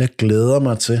til. Jeg glæder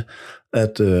mig til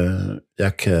at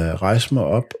jeg kan rejse mig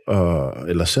op,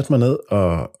 eller sætte mig ned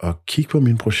og kigge på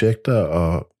mine projekter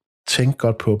og tænke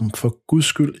godt på dem. For guds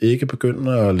skyld ikke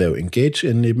begynde at lave engage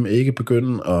inde i dem, ikke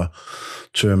begynde at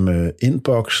tømme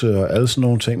inboxe og alle sådan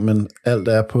nogle ting, men alt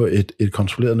er på et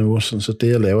kontrolleret niveau, så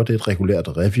det jeg laver, det er et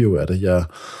regulært review af det. Jeg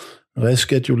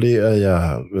reschedulerer,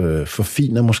 jeg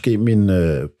forfiner måske min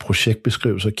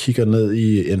projektbeskrivelse, kigger ned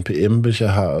i NPM, hvis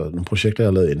jeg har nogle projekter,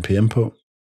 jeg har lavet NPM på,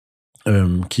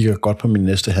 kigger godt på mine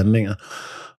næste handlinger,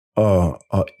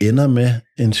 og ender med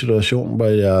en situation, hvor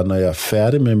jeg, når jeg er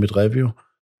færdig med mit review,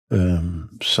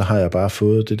 så har jeg bare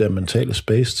fået det der mentale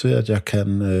space til, at jeg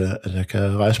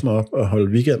kan rejse mig op og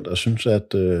holde weekend, og synes,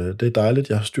 at det er dejligt,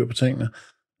 jeg har styr på tingene,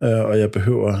 og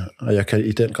jeg kan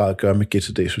i den grad gøre mit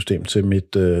GTD-system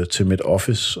til mit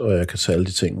office, og jeg kan tage alle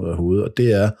de ting ud af hovedet, og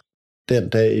det er den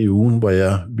dag i ugen, hvor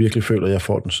jeg virkelig føler, at jeg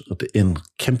får en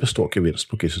kæmpe stor gevinst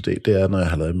på GTD, det er, når jeg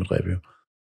har lavet mit review.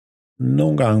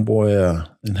 Nogle gange bruger jeg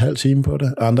en halv time på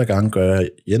det, andre gange gør jeg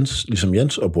ligesom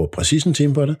Jens, og bruger præcis en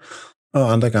time på det,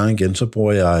 og andre gange igen, så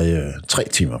bruger jeg 3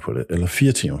 timer på det, eller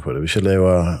 4 timer på det. Hvis jeg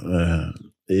laver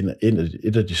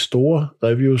et af de store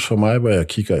reviews for mig, hvor jeg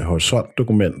kigger i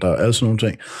horisontdokumenter og alle sådan nogle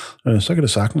ting, så kan det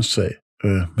sagtens tage.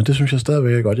 Men det synes jeg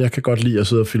stadigvæk er godt. Jeg kan godt lide at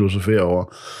sidde og filosofere over,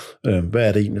 hvad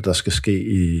er det egentlig, der skal ske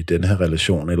i denne her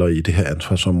relation, eller i det her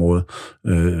ansvarsområde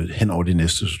hen over de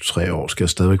næste 3 år, skal jeg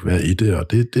stadigvæk være i det,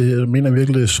 og det mener jeg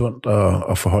virkelig, det er sundt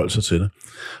at forholde sig til det.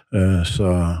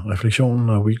 Så refleksionen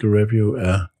og weekly review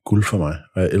er guld for mig,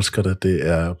 og jeg elsker det. Det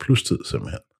er plustid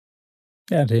simpelthen.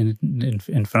 Ja, det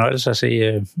er en fornøjelse at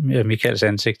se Michaels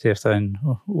ansigt efter en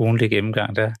ugenlig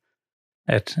gennemgang, der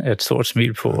er et stort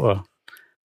smil på,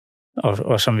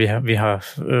 og som vi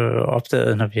har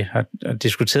opdaget, når vi har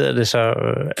diskuteret det, så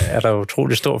er der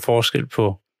utrolig stor forskel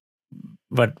på,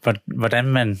 hvordan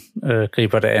man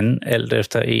griber det an, alt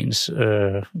efter ens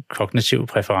kognitive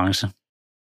præference.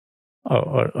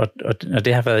 Og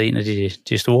det har været en af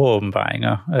de store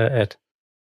åbenbaringer, at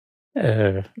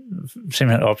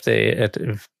simpelthen opdage, at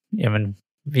jamen,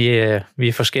 vi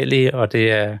er forskellige, og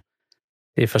det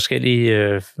er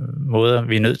forskellige måder,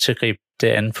 vi er nødt til at gribe det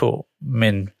an på,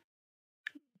 men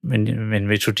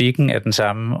metodikken er den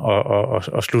samme,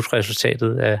 og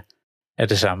slutresultatet er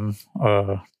det samme.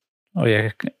 Og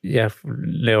jeg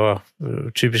laver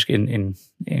typisk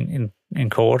en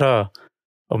kortere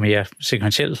og mere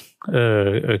sekventiel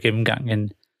gennemgang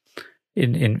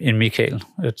end Michael.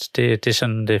 Det er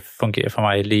sådan, det fungerer for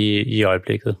mig lige i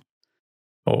øjeblikket,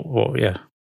 hvor jeg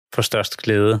får størst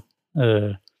glæde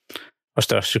og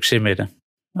størst succes med det.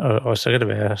 Og så kan det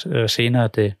være senere,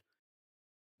 at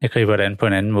jeg griber det an på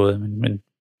en anden måde,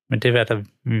 men det er, hvad der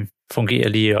fungerer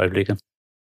lige i øjeblikket.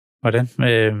 Hvordan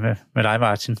med dig,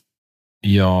 Martin?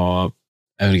 Jag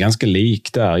är väl ganska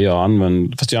lik där. Jag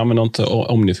använder inte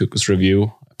OmniFocus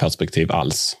Review-perspektiv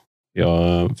alls.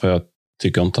 För jag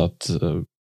tycker inte att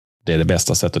det är det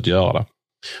bästa sättet att göra det.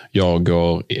 Jag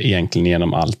går egentligen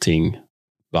igenom allting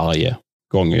varje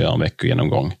gång jag gör en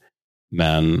veckogenomgång.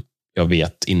 Men jag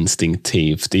vet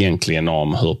instinktivt egentligen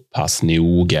om hur pass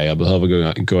noga jag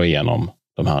behöver gå igenom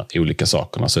de här olika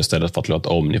sakerna. Så istället för att låta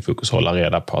OmniFocus hålla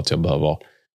reda på att jag behöver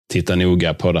titta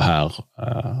noga på det här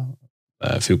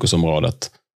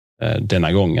fokusområdet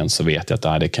denna gången, så vet jag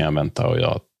att det kan jag vänta och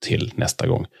göra till nästa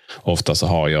gång. Ofta så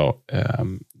har jag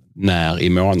när i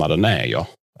månaden är jag.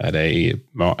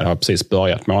 Jag har precis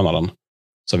börjat månaden,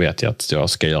 så vet jag att jag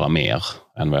ska göra mer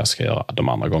än vad jag ska göra de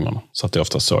andra gångerna. Så att det är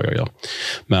ofta så jag gör.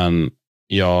 Men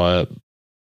jag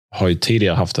har ju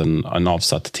tidigare haft en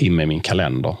avsatt timme i min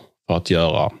kalender för att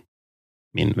göra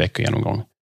min veckogenomgång.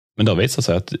 Men då visar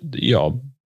sig att jag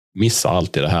missar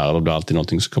alltid det här. Det blir alltid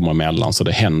någonting som kommer emellan. Så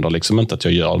det händer liksom inte att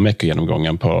jag gör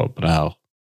veckogenomgången på det här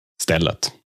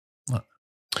stället. Nej.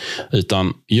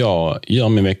 Utan jag gör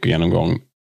min veckogenomgång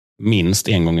minst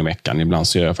en gång i veckan. Ibland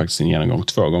så gör jag faktiskt en genomgång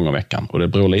 2 gånger i veckan. Och det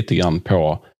beror lite grann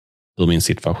på hur min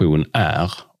situation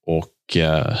är och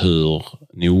hur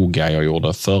noga jag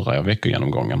gjorde förra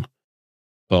veckogenomgången.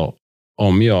 För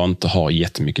om jag inte har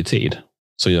jättemycket tid,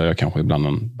 så gör jag kanske ibland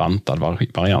en bantad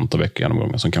variant av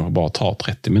veckogenomgången som kanske bara tar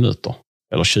 30 minuter.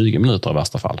 Eller 20 minuter i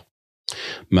värsta fall.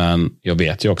 Men jag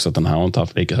vet ju också att den här har inte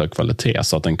haft lika hög kvalitet,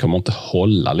 så att den kommer inte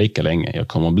hålla lika länge. Jag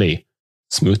kommer bli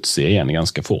smutsig igen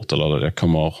ganska fort, eller jag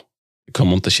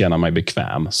kommer inte känna mig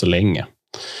bekväm så länge.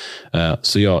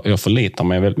 Så jag förlitar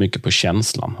mig väldigt mycket på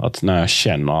känslan. Att när jag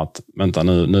känner att vänta,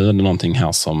 nu är det någonting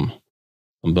här som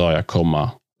börjar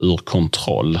komma ur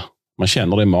kontroll. Man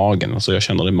känner det i magen. Alltså jag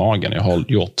känner det i magen. Jag har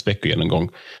gjort veckogenomgång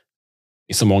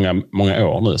i så många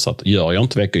år nu. Så att gör jag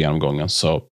inte veckogenomgången,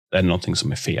 så är det någonting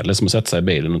som är fel. Det är som att sätta sig i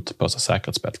bilen och inte på sig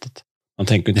säkerhetsbältet. Man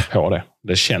tänker inte på det.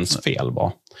 Det känns fel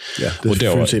bara. Ja, och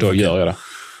då gör jag det.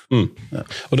 Ja.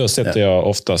 Och då sätter jag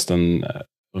oftast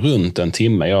runt en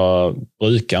timme. Jag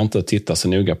brukar inte titta så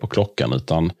noga på klockan,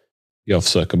 utan jag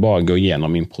försöker bara gå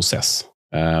igenom min process.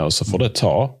 Och så får det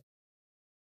ta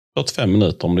 45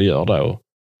 minuter om det gör det.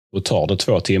 Och tar det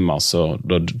 2 timmar så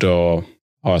då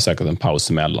har jag säkert en paus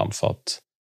emellan, för att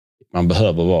man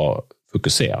behöver vara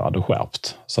fokuserad och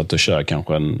skärpt. Så att då kör jag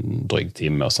kanske en dryg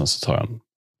timme och sen så tar jag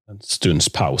en stunds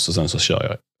paus och sen så kör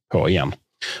jag på igen.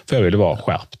 För jag vill vara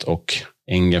skärpt och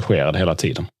engagerad hela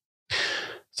tiden.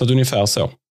 Så att ungefär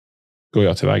så går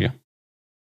jag tillväga.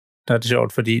 Det er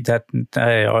sjovt, fordi der er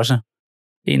jeg også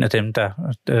en af dem, der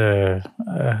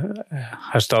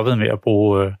har stoppet med at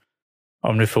bruge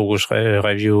OmniFocus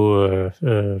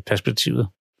review-perspektivet.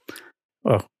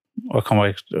 Og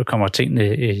kommer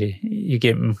tingene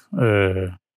igennem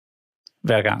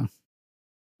hver gang.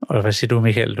 Og hvad siger du,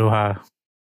 Michael? Du har...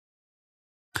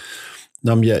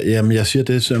 Nå, men jeg siger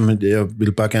det, som jeg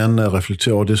vil bare gerne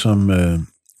reflektere over det,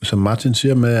 som Martin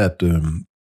siger med,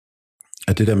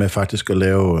 at det der med faktisk at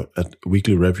lave, at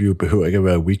weekly review behøver ikke at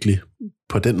være weekly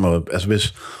på den måde.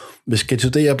 Altså hvis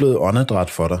GTD er blevet åndedræt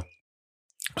for dig,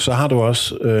 så har du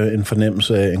også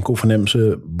en god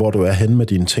fornemmelse, hvor du er henne med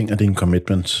dine ting og dine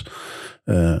commitments.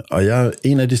 Og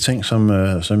en af de ting, som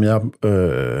jeg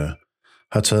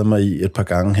har taget mig i et par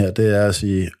gange her, det er at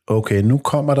sige, okay, nu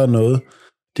kommer der noget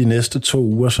de næste 2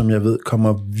 uger, som jeg ved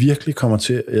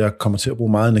jeg kommer til at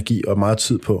bruge meget energi og meget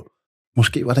tid på.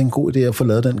 Måske var det en god idé at få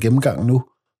lavet den gennemgang nu,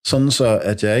 sådan så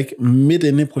at jeg ikke midt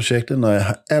inde i projektet, når jeg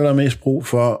har allermest brug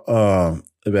for at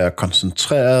være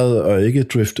koncentreret og ikke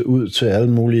drifte ud til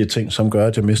alle mulige ting, som gør,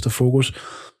 at jeg mister fokus,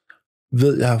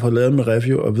 ved, jeg har fået lavet med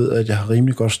review, og ved, at jeg har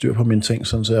rimelig godt styr på mine ting,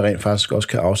 sådan så jeg rent faktisk også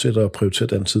kan afsætte og prioritere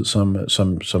den tid, som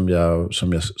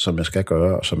jeg skal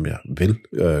gøre, og som jeg vil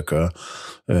gøre.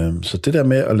 Så det der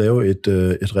med at lave et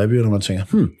review, når man tænker,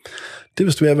 det er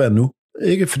vist ved at være nu.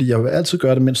 Ikke fordi jeg vil altid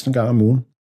gøre det mindst en gang om ugen.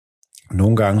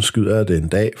 Nogle gange skyder jeg det en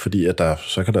dag, fordi at jeg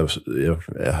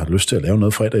har lyst til at lave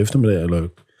noget fredag eftermiddag, eller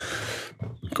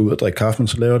gå ud og drikke kaffe, men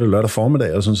så laver jeg det lørdag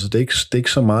formiddag, og sådan, så det er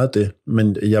ikke så meget det.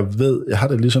 Men jeg har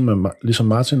det ligesom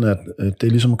Martin, at det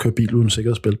er ligesom at køre bil uden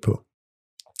sikkerhedsbælte på.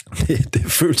 Det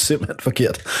føles simpelthen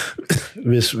forkert,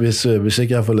 hvis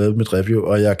ikke jeg har fået lavet mit review,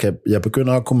 og jeg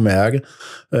begynder at kunne mærke,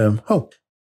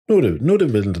 nu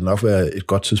vil det nok være et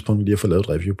godt tidspunkt lige at få lavet et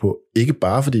review på. Ikke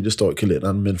bare fordi det står i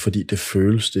kalenderen, men fordi det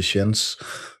känns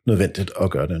nødvendigt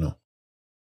at gøre det nu.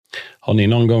 Har ni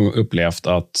någon gång upplevt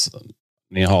att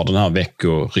ni har den här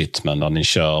veckorytmen där ni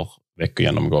kör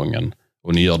veckogenomgången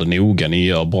och ni gör det noga, ni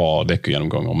gör bra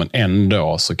veckogenomgångar, men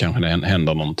ändå så kanske det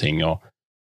händer någonting och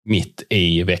mitt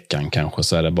i veckan kanske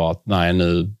så är det bara att nej,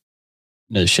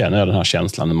 nu känner jag den här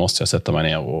känslan, nu måste jag sätta mig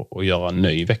ner och göra en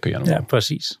ny veckogenomgång. Ja,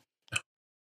 precis.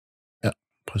 Ja,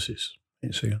 precis.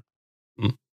 Helt sikkert.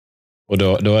 Och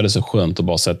då är det så skönt att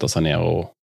bara sätta sig ner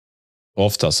och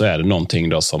ofta så är det någonting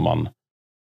då som man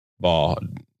bara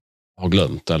har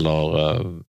glömt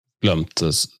eller glömt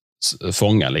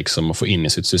fånga liksom och få in i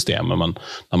sitt system. Men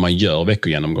när man gör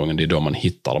veckogenomgången, det är då man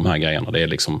hittar de här grejerna. Det är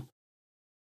liksom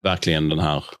verkligen den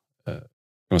här, kan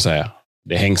man säga,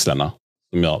 det är hängslena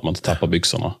som gör att man inte tappar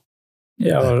byxorna.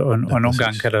 Ja, og nogle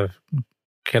gange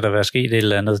kan der være sket et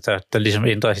eller andet, der ligesom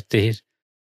ændrer det,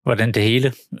 hvordan det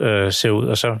hele ser ud,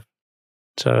 og så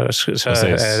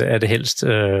er det helst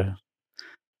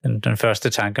den første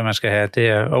tanke, man skal have, det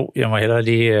er, jeg må hellere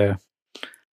lige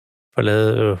få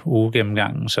lavet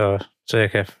ugegennemgangen, så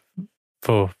jeg kan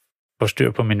få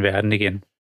styr på min verden igen.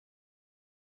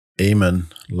 Amen.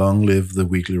 Long live the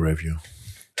weekly review.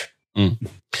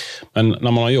 Men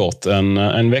när man har gjort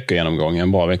en veckogenomgång,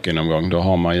 en bra veckogenomgång, då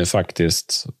har man ju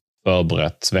faktiskt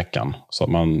förberett veckan. Så att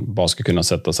man bara ska kunna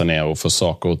sätta sig ner och få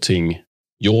saker och ting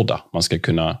gjorda. Man ska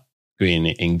kunna gå in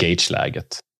i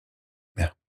engage-läget. Ja.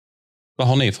 Vad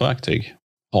har ni för verktyg?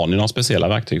 Har ni några speciella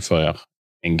verktyg för er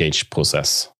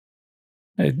engage-process?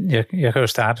 Jeg kan jo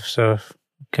starte, så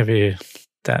kan vi...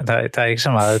 Der er ikke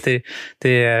så meget.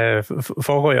 Det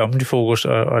foregår i OmniFocus,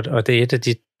 og det er et af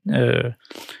de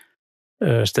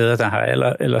steder, der har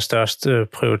allerstørst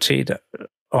prioritet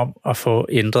om at få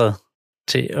ændret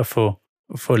til at få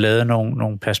lavet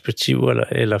nogle perspektiver,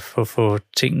 eller få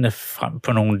tingene frem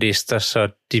på nogle lister, så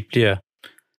de bliver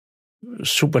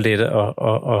super lette at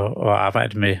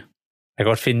arbejde med. Jeg kan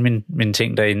godt finde mine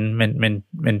ting derinde,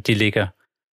 men de ligger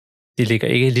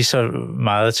ikke lige så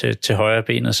meget til højre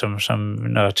benet, som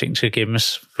når ting skal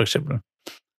gemmes, for eksempel.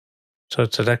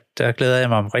 Så der glæder jeg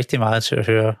mig rigtig meget til at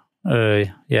høre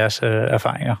jeres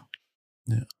erfaringer.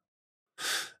 Ja.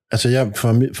 Altså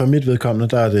for mit vedkommende,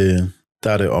 der er det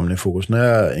der er det OmniFocus. Når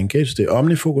jeg er engaged, det er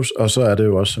OmniFocus, og så er det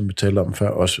jo også, som vi talte om før,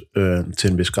 også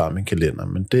til en vis grad min kalender.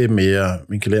 Men det er mere,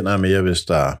 min kalender er mere, hvis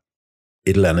der er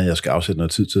et eller andet, jeg skal afsætte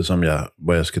noget tid til,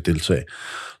 hvor jeg skal deltage.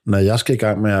 Når jeg skal i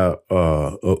gang med at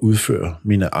udføre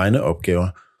mine egne opgaver,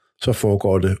 så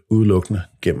foregår det udelukkende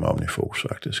gennem OmniFocus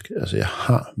faktisk. Altså jeg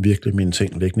har virkelig mine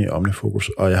ting liggende i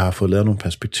OmniFocus, og jeg har fået lavet nogle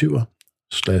perspektiver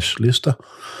 /lister,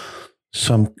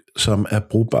 som er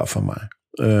brugbare for mig.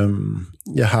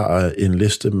 Jeg har en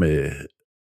liste med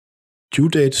due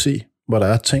dates i, hvor der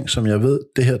er ting, som jeg ved,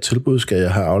 det her tilbud skal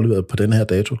jeg have afleveret på den her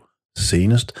dato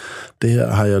senest. Det her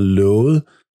har jeg lovet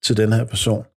til den her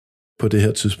person på det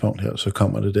her tidspunkt her, så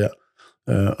kommer det der.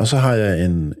 Og så har jeg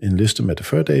en liste med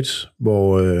deferred dates,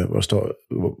 hvor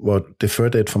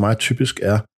deferred date for mig typisk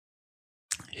er,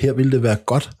 her vil det være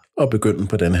godt at begynde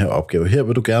på den her opgave. Her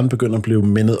vil du gerne begynde at blive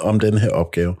mindet om den her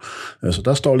opgave. Altså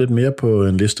der står lidt mere på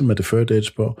en liste med deferred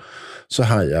dates på. Så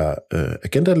har jeg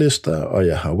agenda-lister, og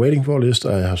jeg har waiting for-lister,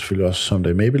 og jeg har selvfølgelig også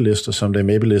someday maybe-lister. Someday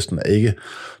maybe-listen er ikke,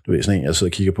 du ved, sådan en, jeg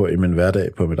sidder og kigger på i min hverdag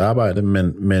på mit arbejde,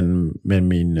 men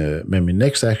min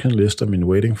next action-lister, min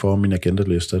waiting for, mine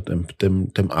agenda-lister,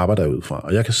 dem arbejder jeg ud fra.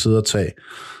 Og jeg kan sidde og tage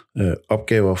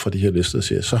opgaver fra de her lister og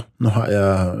siger, så nu har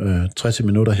jeg 30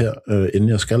 minutter her, inden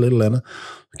jeg skal et eller andet.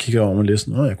 Så kigger jeg over med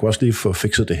listen, og jeg kunne også lige få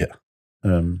fikset det her.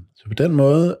 Så på den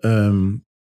måde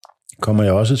kommer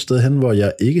jeg også et sted hen, hvor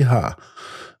jeg ikke har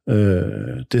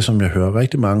det, som jeg hører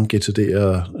rigtig mange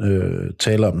GTD'ere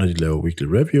tale om, når de laver weekly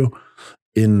review,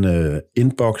 en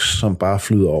inbox, som bare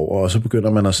flyder over, og så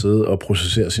begynder man at sidde og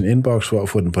processere sin inbox for at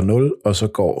få den på 0, og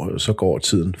så går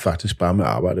tiden faktisk bare med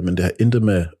arbejde, men det har intet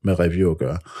med review at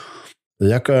gøre.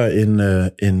 Jeg gør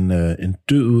en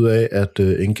dyd ud af, at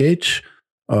engage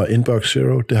og inbox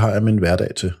zero, det har jeg min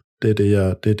hverdag til. Det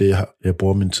er det, jeg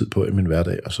bruger min tid på i min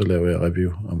hverdag, og så laver jeg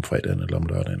review om fredagen, eller om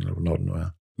lørdagen, eller hvornår det nu er.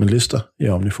 Men lister i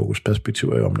OmniFocus,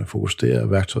 perspektiver i OmniFocus, det er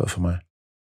værktøjet for mig.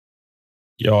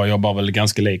 Jag jobbar väl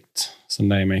ganska likt som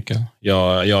dig, Mikael.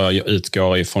 Jag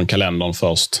utgår ifrån kalendern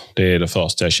först. Det är det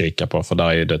första jag kikar på, för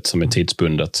där är det som är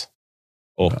tidsbundet.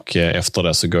 Och efter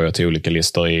det så går jag till olika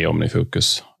listor i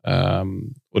OmniFocus.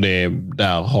 Och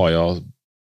där har jag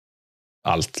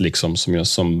allt liksom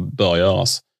som bör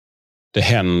göras. Det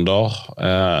händer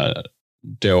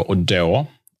då och då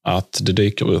att det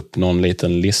dyker upp någon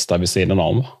liten lista vid sidan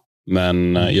om.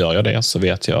 Men gör jag det så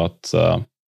vet jag att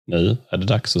nu är det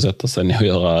dags att sätta sig ner och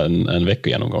göra en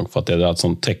veckogenomgång, för att det är ett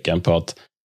sånt tecken på att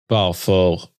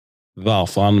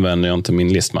varför använder jag inte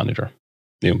min list manager?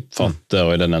 Jo, för att då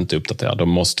är den inte uppdaterad. Då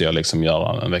måste jag liksom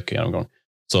göra en veckogenomgång.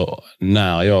 Så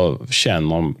när jag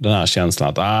känner den här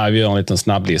känslan att vi gör en liten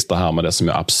snabblista här med det som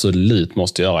jag absolut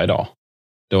måste göra idag,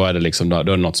 då är det liksom då är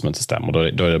det något som inte stämmer. Då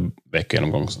är det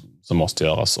veckogenomgång som måste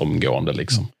göras omgående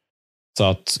liksom. Så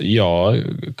att jag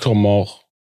kommer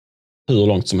hur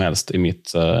långt som helst i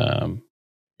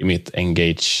mitt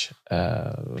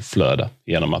engage-flöde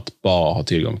genom att bara ha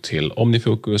tillgång till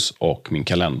OmniFocus och min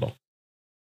kalender.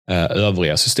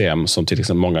 Övriga system som till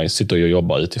exempel många sitter och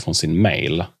jobbar utifrån sin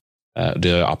mail, det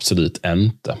gör jag absolut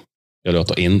inte. Jag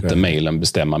låter inte mailen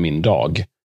bestämma min dag,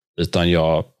 utan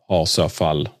jag har så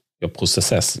fall, jag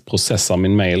processar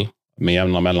min mail med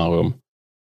jämna mellanrum,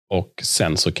 och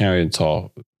sen så kan jag ju ta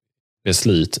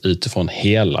beslut utifrån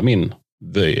hela min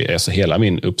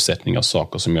uppsättning av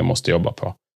saker som jag måste jobba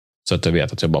på. Så att jag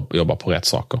vet att jag jobbar på rätt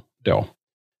saker då.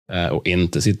 Och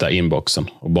inte sitta i inboxen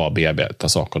och bara bearbeta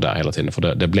saker där hela tiden.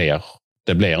 För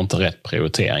det blir inte rätt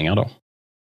prioriteringar då.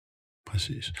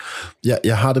 Præcis.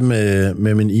 Jeg har det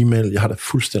med min e-mail, jeg har det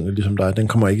fuldstændig ligesom dig. Den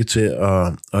kommer ikke til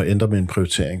at ændre min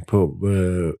prioritering på,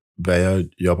 hvad jeg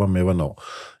jobber med hvornår.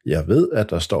 Jeg ved, at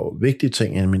der står vigtige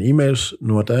ting i mine e-mails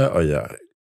nu og der, og jeg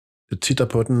titter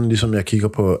på den, ligesom jeg kigger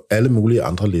på alle mulige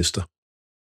andre lister.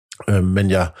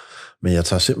 Men jeg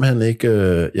tager simpelthen ikke,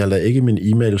 jeg lader ikke min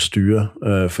e-mail styre,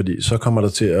 fordi så kommer der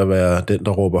til at være den,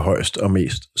 der råber højst og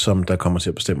mest, som der kommer til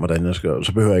at bestemme, hvordan jeg skal gøre.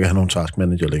 Så behøver jeg ikke have nogen task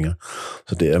manager længere.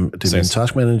 Så det er min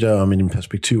task manager og mine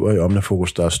perspektiver i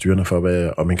OmniFocus, der er styrende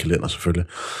for, og min kalender selvfølgelig,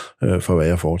 for hvad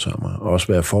jeg foretager mig, og også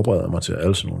hvad jeg forbereder mig til,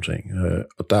 alle sådan nogle ting.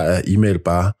 Og der er e-mail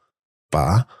bare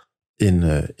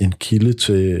en kilde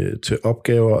til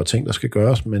opgaver og ting, der skal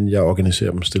gøres, men jeg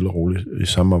organiserer dem stille og roligt i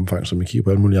samme omfang, som jeg kigger på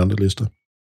alle mulige andre lister.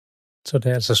 Så det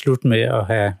er altså slut med at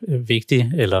have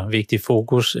vigtig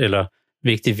fokus, eller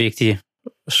vigtig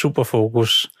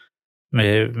superfokus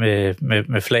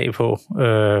med flag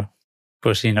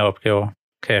på sine opgaver,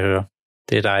 kan jeg høre.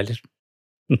 Det er dejligt.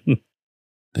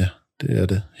 Ja, det er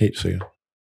det, helt sikkert.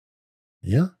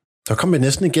 Ja, så kom vi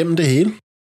næsten igennem det hele.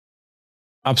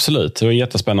 Absolut, det var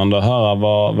jättespännande att höra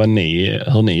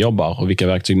hur ni jobbar och vilka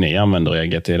verktyg ni använder i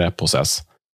GTD-process.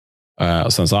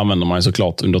 Och sen så använder man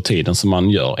såklart under tiden som man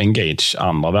gör Engage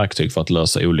andra verktyg för att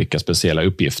lösa olika speciella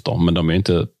uppgifter. Men de är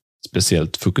inte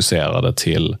speciellt fokuserade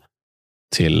till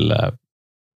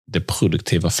det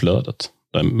produktiva flödet.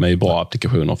 De är ju bra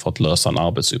applikationer för att lösa en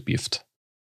arbetsuppgift.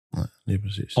 Nej, det är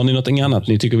precis. Har ni något annat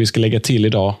ni tycker vi ska lägga till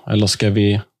idag? Eller ska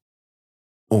vi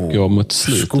gå mot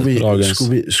slutet på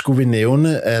dagens? Skulle vi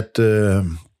nævne, at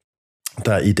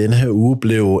der i denne her uge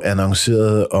blev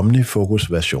annonceret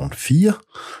OmniFocus version 4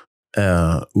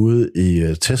 er ude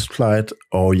i testflight,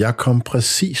 og jeg kom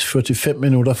præcis 45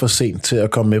 minutter for sent til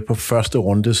at komme med på første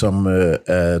runde, som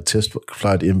er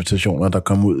testflight-invitationer, der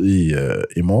kom ud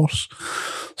i morges.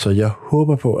 Så jeg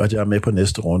håber på, at jeg er med på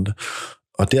næste runde.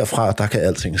 Og derfra, der kan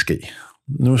alting ske.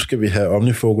 Nu skal vi have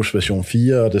OmniFocus version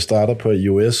 4, og det starter på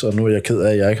iOS, og nu er jeg ked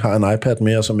af, at jeg ikke har en iPad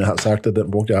mere, som jeg har sagt, at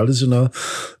den brugte jeg aldrig til noget.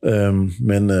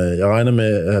 Men jeg regner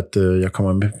med, at jeg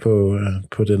kommer med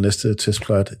på det næste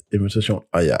testflight-invitation.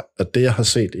 Og det, jeg har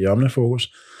set i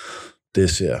OmniFocus, det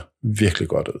ser virkelig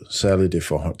godt ud. Særligt i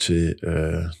forhold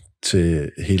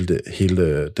til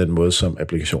hele den måde, som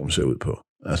applikationen ser ud på.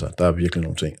 Altså, der er virkelig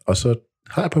nogle ting. Og så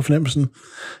har jeg på fornemmelsen,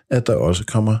 at der også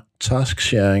kommer task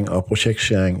sharing og projekt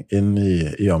sharing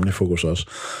inde i OmniFocus også.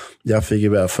 Jeg fik i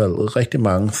hvert fald rigtig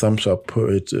mange thumbs up på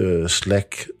et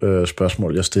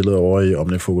Slack-spørgsmål, jeg stillede over i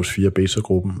OmniFocus 4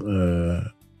 beta-gruppen,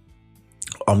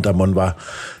 om der måtte var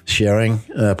sharing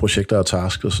af projekter og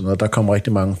tasks og sådan noget. Der kom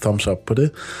rigtig mange thumbs up på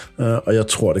det, og jeg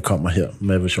tror, det kommer her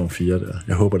med version 4 der.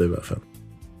 Jeg håber det i hvert fald.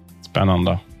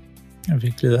 Spændende. Ja,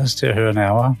 vi glæder os til at høre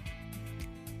nærmere.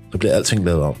 Så bliver alting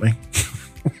lavet om, ikke?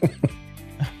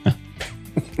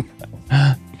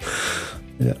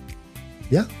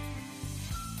 Ja.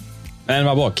 Men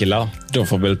vad bra killar. Då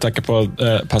får vi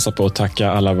passa på att tacka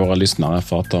alla våra lyssnare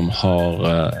för att de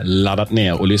har laddat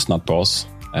ner och lyssnat på oss.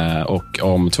 Och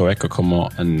om 2 veckor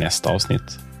kommer nästa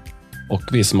avsnitt. Och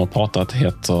vi som har pratat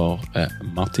heter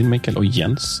Martin, Mikael och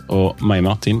Jens. Och mig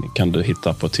Martin kan du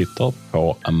hitta på Twitter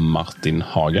på Martin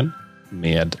Hagen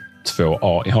med 2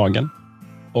 A i Hagen.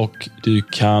 Och du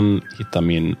kan hitta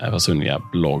min personliga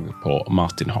blogg på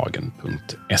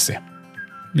martinhagen.se.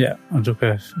 Ja, og du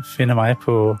kan finde mig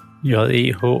på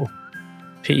JEHPET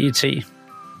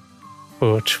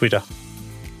på Twitter.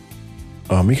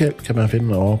 Og Michael kan man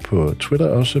finde over på Twitter,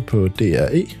 også på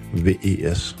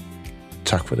DREVES.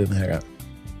 Tak for den her gang.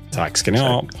 Tak skal ni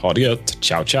ha. Ha det gött.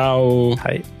 Ciao, ciao.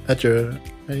 Hej. Adjø.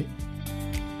 Hej.